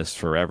known this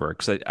forever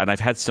and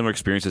I've had similar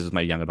experiences with my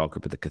young adult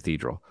group at the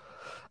cathedral,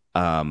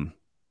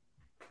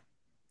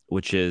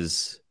 which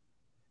is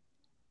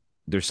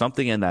there's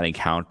something in that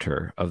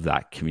encounter of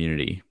that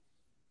community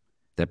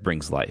that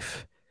brings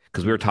life.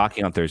 Because we were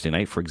talking on Thursday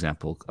night, for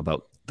example,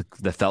 about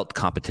the felt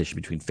competition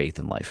between faith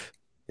and life.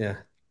 Yeah.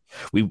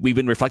 We've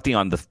been reflecting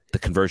on the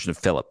conversion of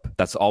Philip.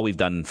 That's all we've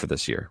done for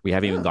this year. We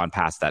haven't even gone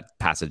past that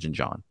passage in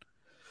John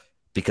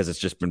because it's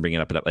just been bringing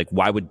up and up. Like,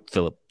 why would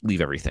Philip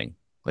leave everything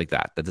like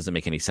that? That doesn't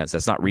make any sense.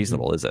 That's not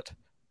reasonable, is it?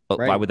 But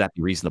why would that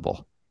be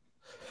reasonable?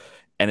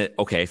 And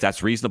if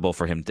that's reasonable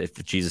for him, if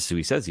Jesus is who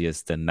he says he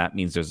is, then that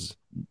means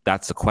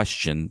that's a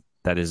question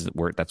that's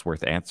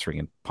worth answering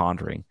and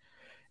pondering.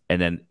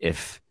 And then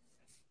if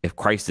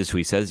Christ is who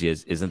he says he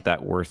is, isn't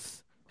that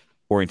worth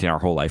orienting our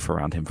whole life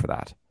around him for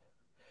that?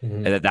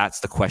 Mm-hmm. And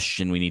that's the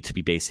question we need to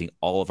be basing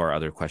all of our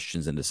other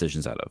questions and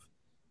decisions out of.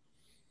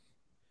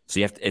 So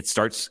it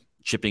starts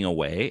chipping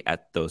away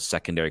at those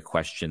secondary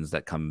questions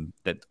that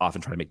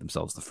often try to make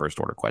themselves the first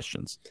order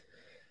questions.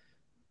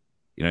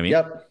 You know what I mean?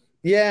 Yep.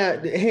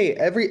 Yeah. Hey,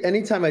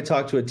 anytime I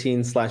talk to a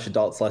teen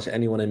 /adult /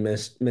 anyone in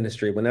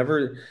ministry,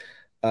 whenever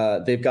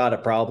they've got a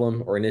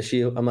problem or an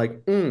issue, I'm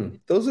like,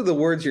 those are the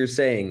words you're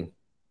saying.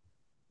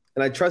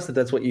 And I trust that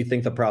that's what you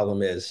think the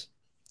problem is.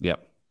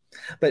 Yep.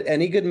 But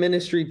any good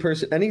ministry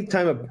person,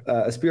 anytime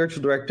a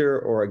spiritual director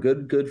or a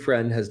good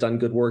friend has done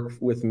good work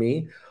with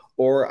me,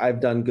 or I've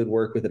done good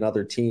work with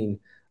another teen,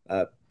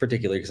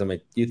 particularly because I'm a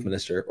youth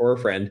minister, or a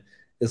friend,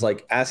 is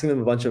like asking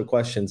them a bunch of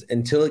questions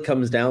until it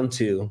comes down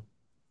to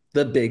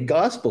the big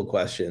gospel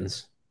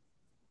questions.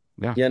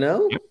 Yeah. You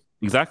know? Yep,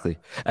 exactly.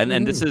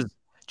 And this is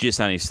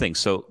Giussani's thing.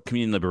 So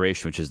Communion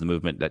Liberation, which is the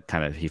movement that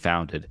kind of he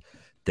founded,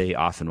 they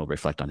often will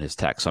reflect on his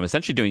text. So I'm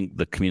essentially doing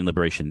the Communion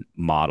Liberation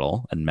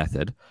model and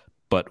method,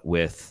 but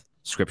with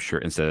scripture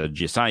instead of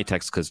Giussani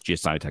text, because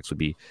Giussani text would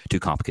be too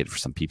complicated for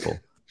some people.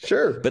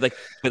 Sure. But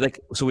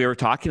so we were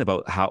talking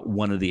about how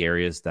one of the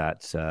areas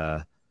that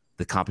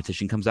the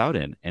competition comes out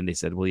in, and they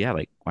said, well, yeah,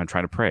 like I'm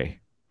trying to pray,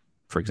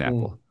 for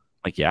example.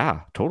 Like,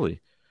 yeah,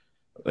 totally.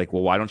 Like,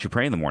 well, why don't you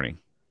pray in the morning?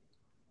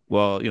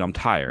 Well, I'm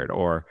tired,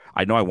 or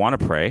I know I want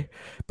to pray,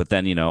 but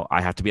then,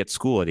 I have to be at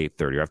school at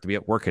 8:30, or I have to be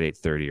at work at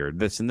 8:30, or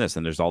this and this,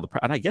 and there's all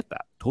and I get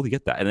that, totally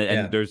get that.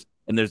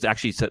 And there's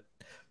actually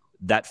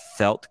that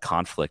felt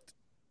conflict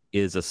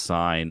is a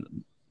sign.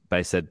 But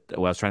I said,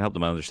 well, I was trying to help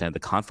them understand the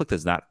conflict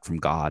is not from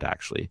God.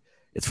 Actually,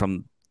 it's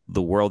from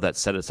the world that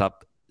set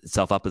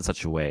itself up in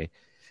such a way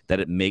that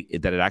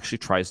it actually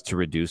tries to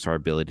reduce our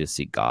ability to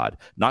seek God,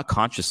 not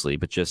consciously,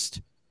 but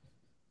just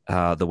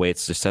the way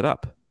it's just set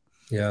up.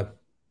 Yeah.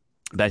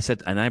 But I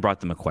said, and I brought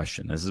them a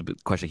question. This is a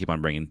question I keep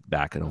on bringing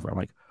back and over. I'm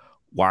like,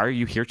 why are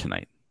you here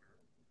tonight?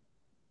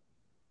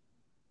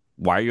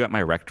 Why are you at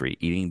my rectory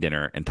eating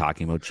dinner and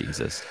talking about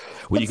Jesus?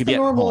 What's the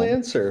normal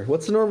answer?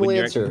 What's the normal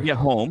answer? You can be at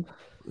home,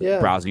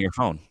 browsing your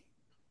phone.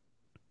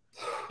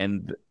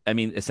 And I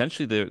mean,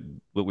 essentially,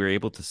 what we were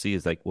able to see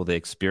is like, well, they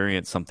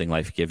experience something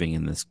life-giving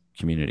in this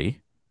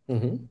community.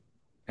 Mm-hmm.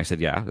 I said,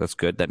 yeah, that's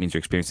good. That means you're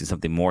experiencing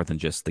something more than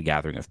just the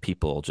gathering of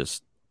people,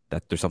 just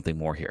that there's something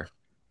more here.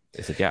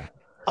 They said, yeah.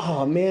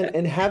 Oh man,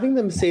 and having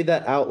them say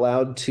that out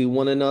loud to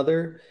one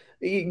another,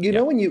 you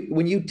know,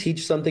 when you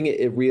teach something,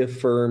 it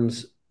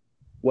reaffirms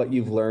what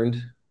you've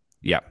learned.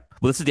 Yeah.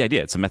 Well, this is the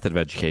idea. It's a method of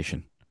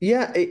education.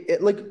 Yeah,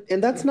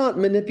 and that's not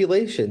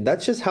manipulation.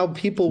 That's just how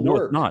people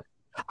work. No, it's not.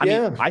 I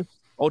mean,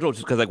 just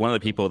because like one of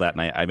the people that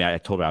night, I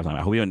told her,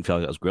 I hope you didn't feel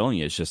like I was grilling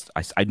you. It's just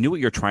I knew what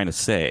you're trying to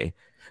say.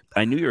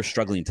 I knew you were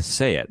struggling to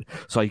say it,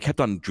 so I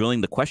kept on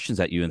drilling the questions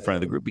at you in front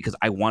of the group because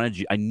I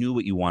knew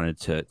what you wanted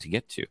to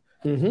get to.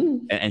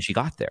 Mm-hmm. And she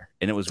got there,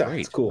 and it was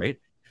great. Cool. Right?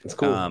 It's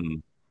cool.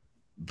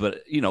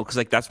 But because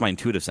like that's my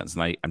intuitive sense,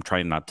 and I'm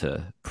trying not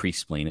to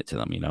pre-explain it to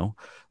them.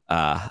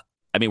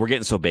 I mean, we're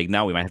getting so big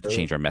now, we might have to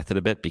change our method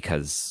a bit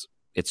because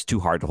it's too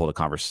hard to hold a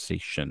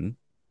conversation.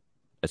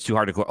 It's too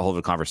hard to hold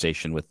a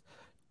conversation with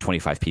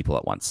 25 people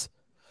at once.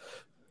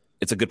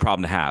 It's a good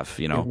problem to have,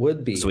 It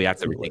would be. So we have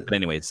to rethink. But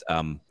anyways,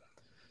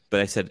 But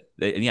I said,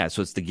 and yeah,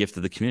 so it's the gift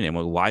of the community. I'm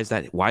like, why is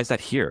that? Why is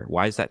that here?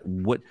 Why is that?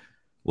 What?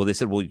 Well, they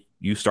said, well,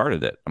 you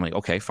started it. I'm like,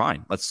 okay,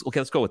 fine. Let's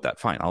go with that.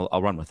 Fine,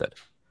 I'll run with it.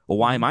 Well,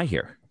 why am I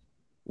here?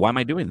 Why am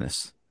I doing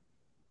this?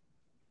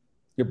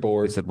 You're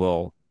bored. They said,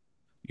 well,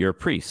 you're a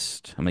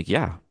priest. I'm like,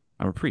 yeah,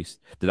 I'm a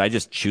priest. Did I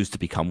just choose to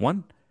become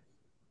one?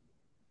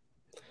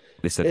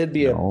 They said, it'd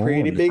be no. a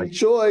pretty big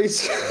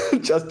choice.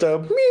 Just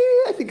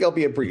I think I'll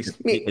be a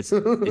priest. Me. It's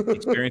the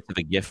experience of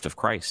the gift of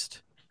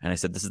Christ. And I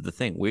said, this is the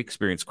thing. We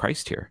experience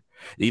Christ here.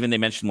 Even they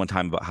mentioned one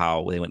time about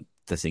how they went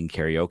to sing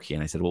karaoke.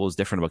 And I said, well, what was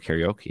different about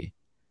karaoke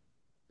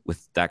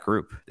with that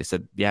group? They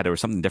said, yeah, there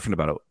was something different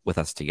about it with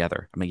us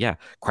together. I mean, yeah,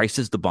 Christ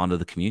is the bond of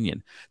the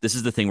communion. This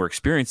is the thing we're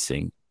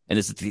experiencing. And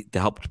this is to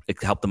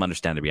help them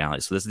understand the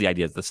reality. So this is the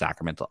idea of the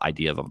sacramental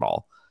idea of it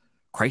all.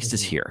 Christ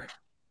is here.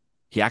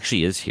 He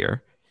actually is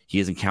here. He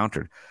is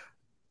encountered.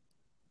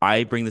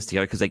 I bring this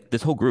together because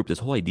this whole group, this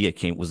whole idea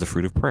was the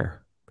fruit of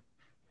prayer.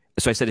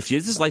 So I said, if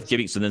this is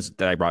life-giving, so then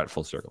that I brought it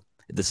full circle.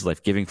 If this is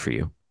life-giving for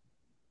you,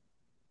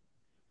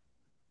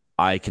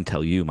 I can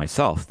tell you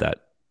myself that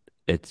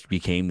it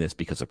became this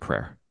because of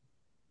prayer.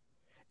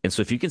 And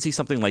so if you can see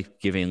something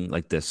life-giving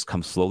like this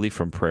come slowly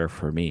from prayer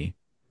for me,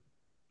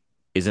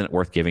 isn't it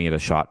worth giving it a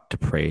shot to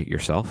pray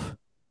yourself?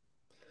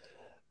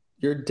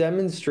 You're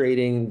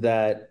demonstrating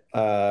that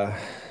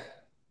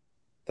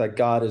that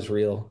God is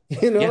real.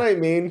 You know what I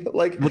mean?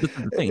 Like, well, this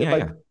is the thing.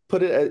 I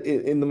put it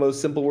in the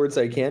most simple words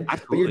I can,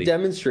 absolutely. But you're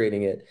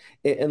demonstrating it,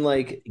 and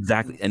like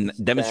exactly, and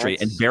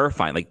demonstrate and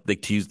verifying, like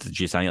to use the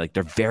Giussani, like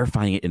they're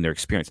verifying it in their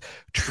experience.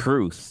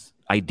 Truth,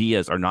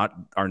 ideas are not,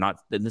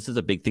 and this is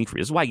a big thing for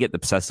me. This is why I get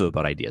obsessive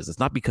about ideas. It's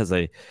not because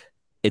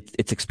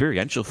it's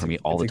experiential for me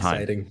all the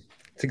time.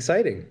 It's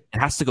exciting. It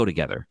has to go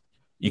together.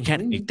 You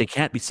can't, they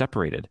can't be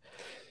separated.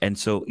 And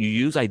so you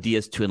use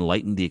ideas to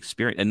enlighten the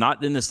experience, and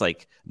not in this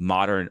like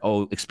modern,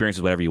 experience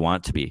is whatever you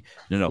want it to be.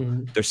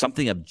 No. There's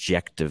something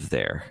objective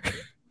there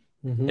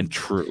and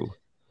true.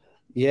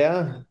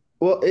 Yeah.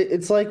 Well,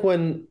 it's like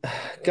when,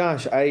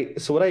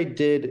 so what I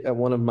did at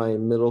one of my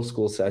middle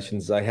school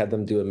sessions, I had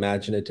them do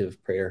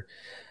imaginative prayer.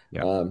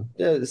 Yeah.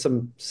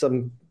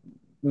 Some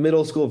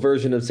middle school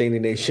version of St.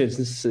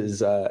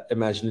 Ignatius's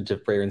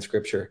imaginative prayer in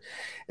scripture.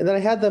 And then I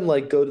had them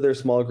like go to their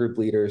small group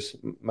leaders,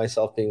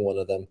 myself being one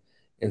of them,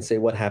 and say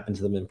what happened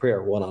to them in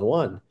prayer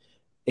one-on-one.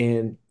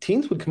 And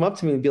teens would come up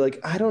to me and be like,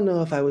 I don't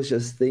know if I was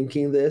just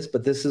thinking this,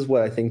 but this is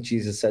what I think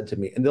Jesus said to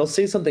me. And they'll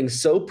say something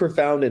so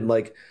profound and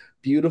like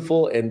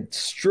beautiful and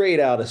straight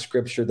out of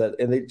scripture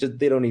and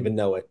they don't even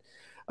know it.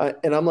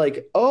 And I'm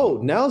like,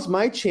 now's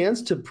my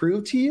chance to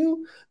prove to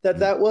you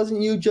that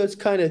wasn't you just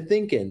kind of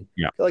thinking.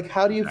 Yeah. Like,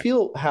 how do you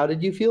feel? How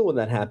did you feel when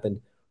that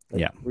happened?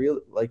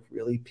 Like,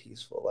 really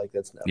peaceful. Like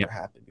that's never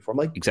happened before. I'm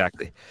like,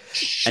 exactly.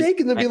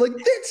 Shaking them, be like,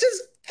 this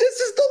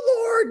is the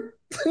Lord.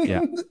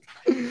 Yeah.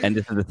 And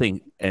this is the thing.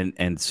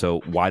 And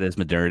so why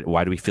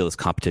do we feel this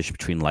competition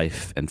between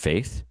life and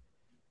faith?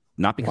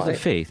 Not because of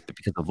faith, but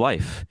because of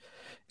life.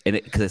 And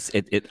because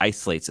it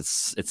isolates,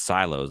 it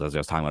silos, as I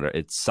was talking about,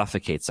 it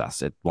suffocates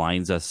us. It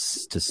blinds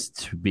us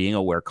to being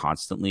aware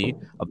constantly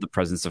of the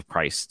presence of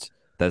Christ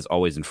that is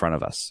always in front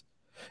of us.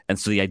 And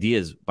so the idea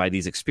is by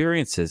these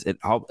experiences, it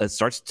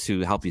starts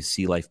to help you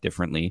see life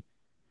differently,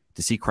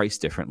 to see Christ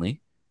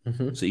differently.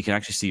 So you can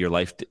actually see your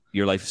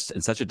life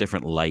in such a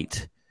different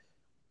light.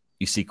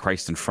 You see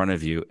Christ in front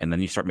of you, and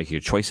then you start making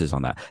your choices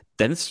on that.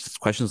 Then it's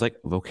questions like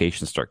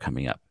vocation start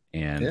coming up,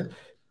 and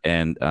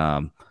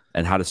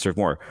how to serve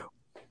more.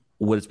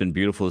 What has been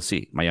beautiful to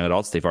see, my young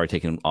adults, they've already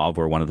taken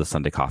over one of the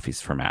Sunday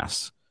coffees for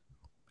Mass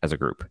as a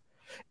group.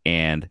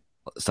 And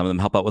some of them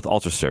help out with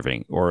altar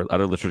serving or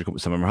other liturgical.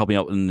 Some of them are helping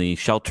out in the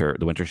shelter,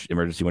 the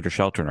emergency winter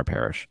shelter in our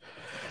parish.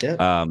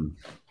 Yeah.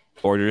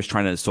 Or they're just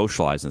trying to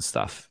socialize and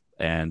stuff.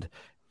 And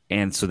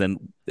so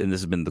then, and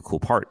this has been the cool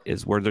part,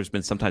 is where there's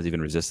been sometimes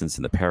even resistance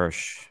in the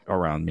parish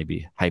around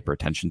maybe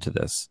hyper-attention to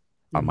this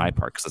on my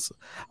part, because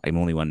I'm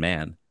only one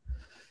man,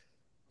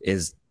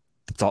 it's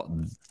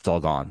all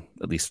gone,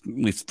 at least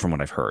from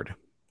what I've heard.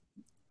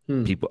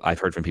 I've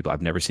heard from people,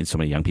 I've never seen so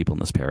many young people in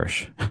this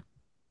parish.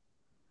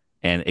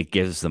 And it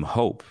gives them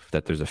hope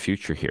that there's a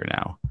future here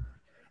now.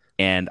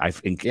 And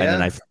and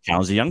then I've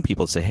challenged the young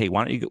people to say, hey,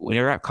 why don't you, when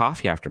you're at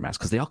coffee after Mass,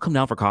 because they all come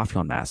down for coffee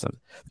on Mass. The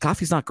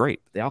coffee's not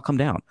great. They all come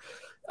down.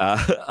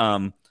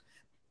 I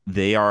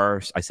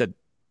said,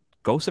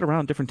 go sit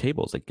around different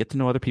tables, like get to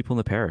know other people in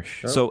the parish.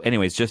 Sure. So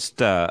anyways,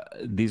 just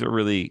these are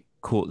really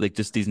cool, like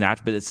just these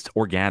natural, but it's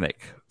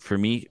organic. For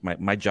me,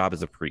 my job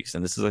as a priest,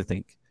 and this is, I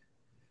think,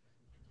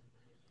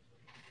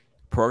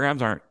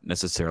 programs aren't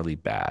necessarily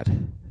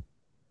bad.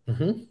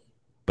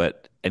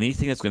 But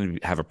anything that's going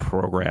to have a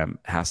program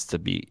has to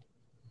be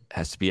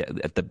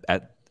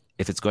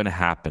if it's going to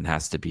happen,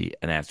 has to be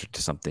an answer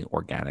to something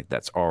organic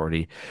that's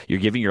already, you're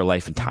giving your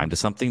life and time to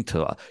something,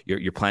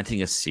 you're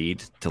planting a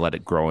seed to let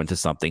it grow into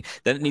something.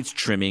 Then it needs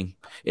trimming,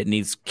 it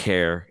needs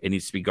care, it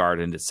needs to be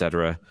gardened,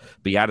 etc.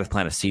 But you got to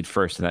plant a seed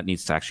first, and that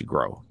needs to actually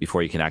grow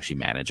before you can actually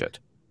manage it.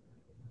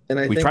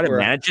 And we try to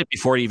manage it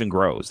before it even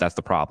grows. That's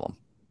the problem.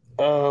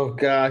 Oh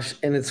gosh,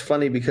 and it's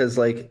funny because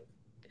like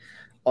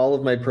all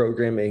of my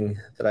programming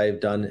that I've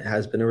done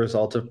has been a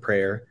result of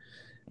prayer.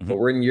 But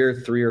we're in year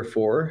 3 or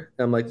 4.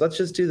 And I'm like, let's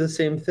just do the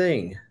same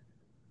thing.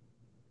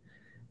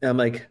 And I'm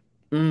like,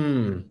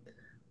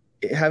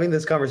 having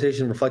this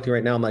conversation, reflecting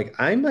right now, I'm like,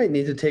 I might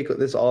need to take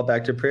this all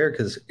back to prayer,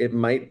 because it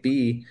might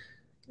be,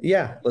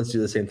 yeah, let's do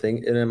the same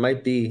thing. And it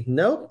might be,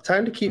 nope,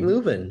 time to keep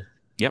moving.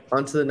 Yep.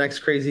 On to the next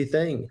crazy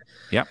thing.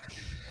 Yep.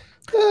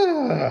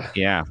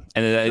 Yeah.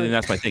 And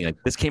that's my thing.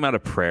 Like, this came out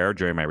of prayer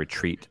during my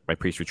retreat, my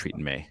priest retreat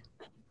in May,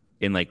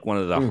 in like one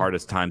of the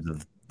hardest times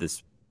of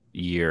this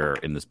year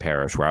in this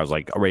parish, where I was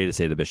like ready to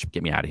say to the bishop,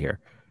 get me out of here.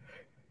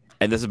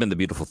 And this has been the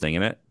beautiful thing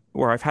in it,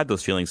 where I've had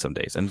those feelings some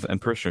days,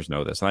 and parishioners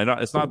know this. And I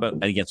know it's not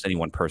about against any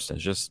one person.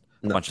 It's just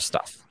a bunch of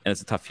stuff, and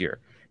it's a tough year.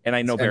 And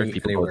I know very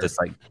people just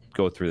like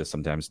go through this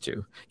sometimes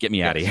too. Get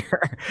me out of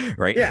here,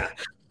 right? Yeah.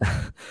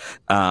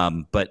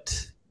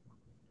 But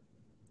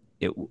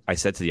I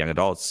said to the young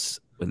adults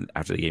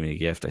after they gave me the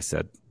gift, I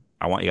said,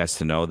 I want you guys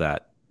to know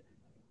that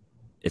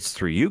it's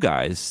through you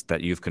guys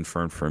that you've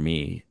confirmed for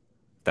me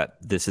that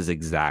this is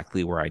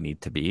exactly where I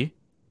need to be,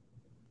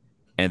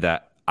 and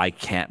that I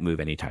can't move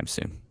anytime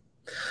soon.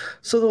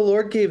 So the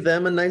Lord gave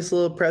them a nice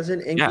little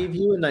present and gave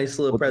you a nice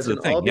little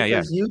present, all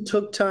because you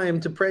took time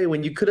to pray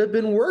when you could have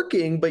been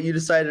working, but you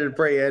decided to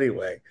pray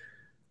anyway.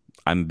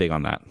 I'm big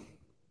on that.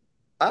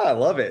 I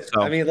love it.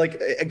 So, I mean,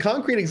 like a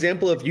concrete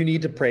example of you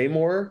need to pray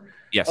more.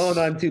 Yes. Oh,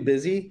 no, I'm too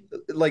busy.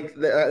 Like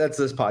that's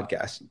this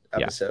podcast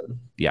episode.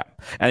 Yeah.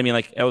 And I mean,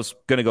 like I was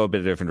going to go a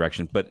bit of a different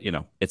direction, but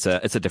it's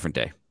a different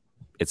day.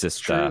 It's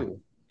just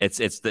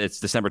it's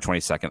December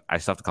 22nd. I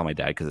still have to call my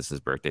dad because it's his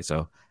birthday.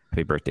 So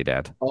happy birthday,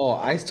 Dad. Oh,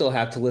 I still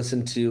have to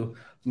listen to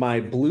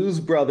my Blues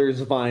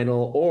Brothers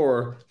vinyl,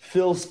 or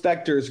Phil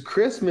Spector's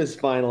Christmas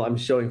vinyl. I'm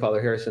showing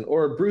Father Harrison,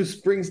 or Bruce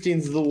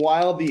Springsteen's The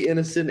Wild, the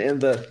Innocent,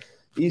 and the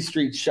E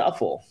Street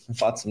Shuffle. I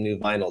bought some new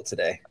vinyl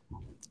today.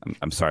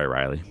 I'm sorry,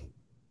 Riley.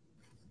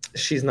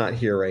 She's not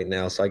here right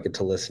now, so I get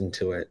to listen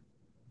to it.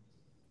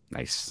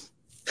 Nice.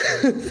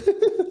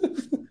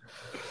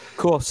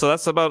 Cool. So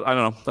that's about, I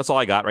don't know. That's all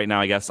I got right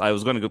now, I guess. I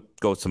was going to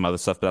go with some other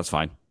stuff, but that's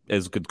fine. It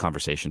was a good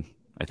conversation,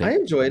 I think. I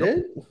enjoyed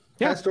it.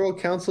 Yeah. Pastoral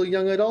Council,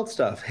 young adult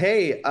stuff.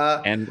 Hey.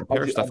 And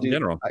parish stuff in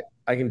general.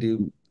 I can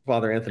do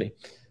Father Anthony.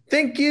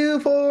 Thank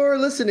you for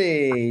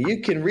listening.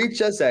 You can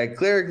reach us at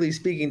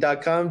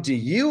clericallyspeaking.com. Do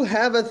you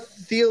have a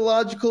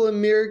theological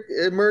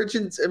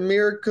emergency?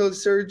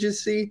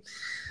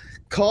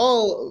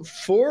 Call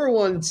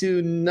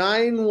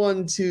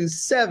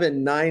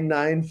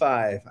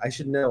 412-912-7995. I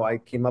should know. I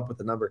came up with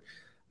the number.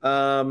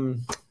 Where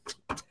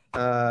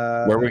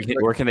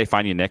can they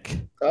find you, Nick?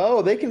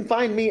 Oh, they can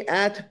find me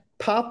at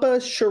Papa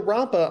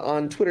Sharapa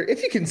on Twitter.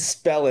 If you can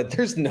spell it,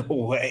 there's no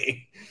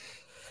way.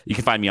 You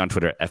can find me on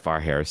Twitter at FR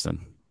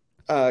Harrison.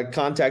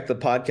 Contact the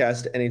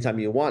podcast anytime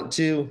you want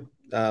to.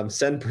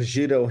 Send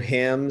prosciutto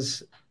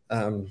hams.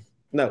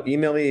 No,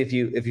 email me if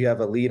you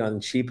have a lead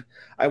on cheap.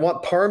 I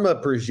want Parma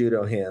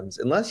prosciutto hams,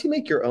 unless you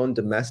make your own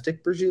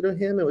domestic prosciutto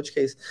ham, in which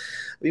case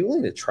I'd be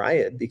willing to try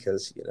it,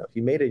 because if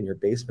you made it in your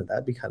basement,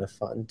 that'd be kind of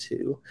fun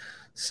too.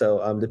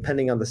 So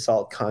depending on the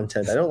salt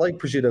content, I don't like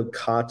prosciutto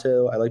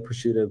cotto. I like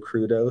prosciutto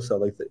crudo.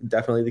 So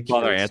definitely the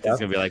Father Anthony's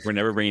gonna be like, we're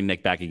never bringing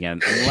Nick back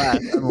again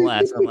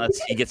unless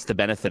he gets the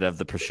benefit of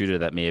the prosciutto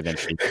that may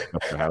eventually come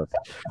up to the house.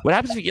 What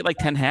happens if you get like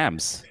 10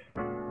 hams?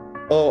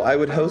 Oh, I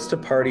would host a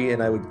party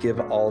and I would give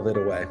all of it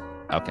away.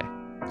 Okay.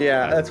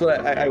 Yeah, that's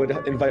what I would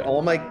invite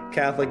all my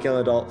Catholic young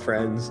adult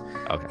friends,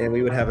 and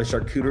we would have a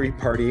charcuterie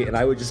party, and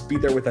I would just be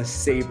there with a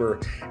saber,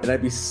 and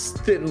I'd be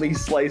thinly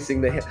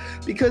slicing the ham,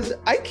 because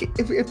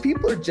if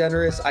people are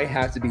generous, I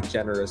have to be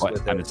generous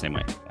with it. I'm the same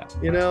way.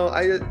 Yeah.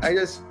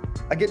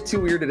 I get too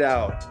weirded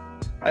out.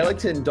 I like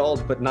to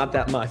indulge, but not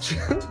that much.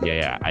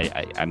 Yeah.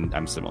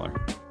 I'm similar.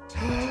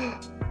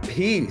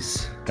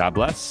 Peace. God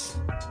bless.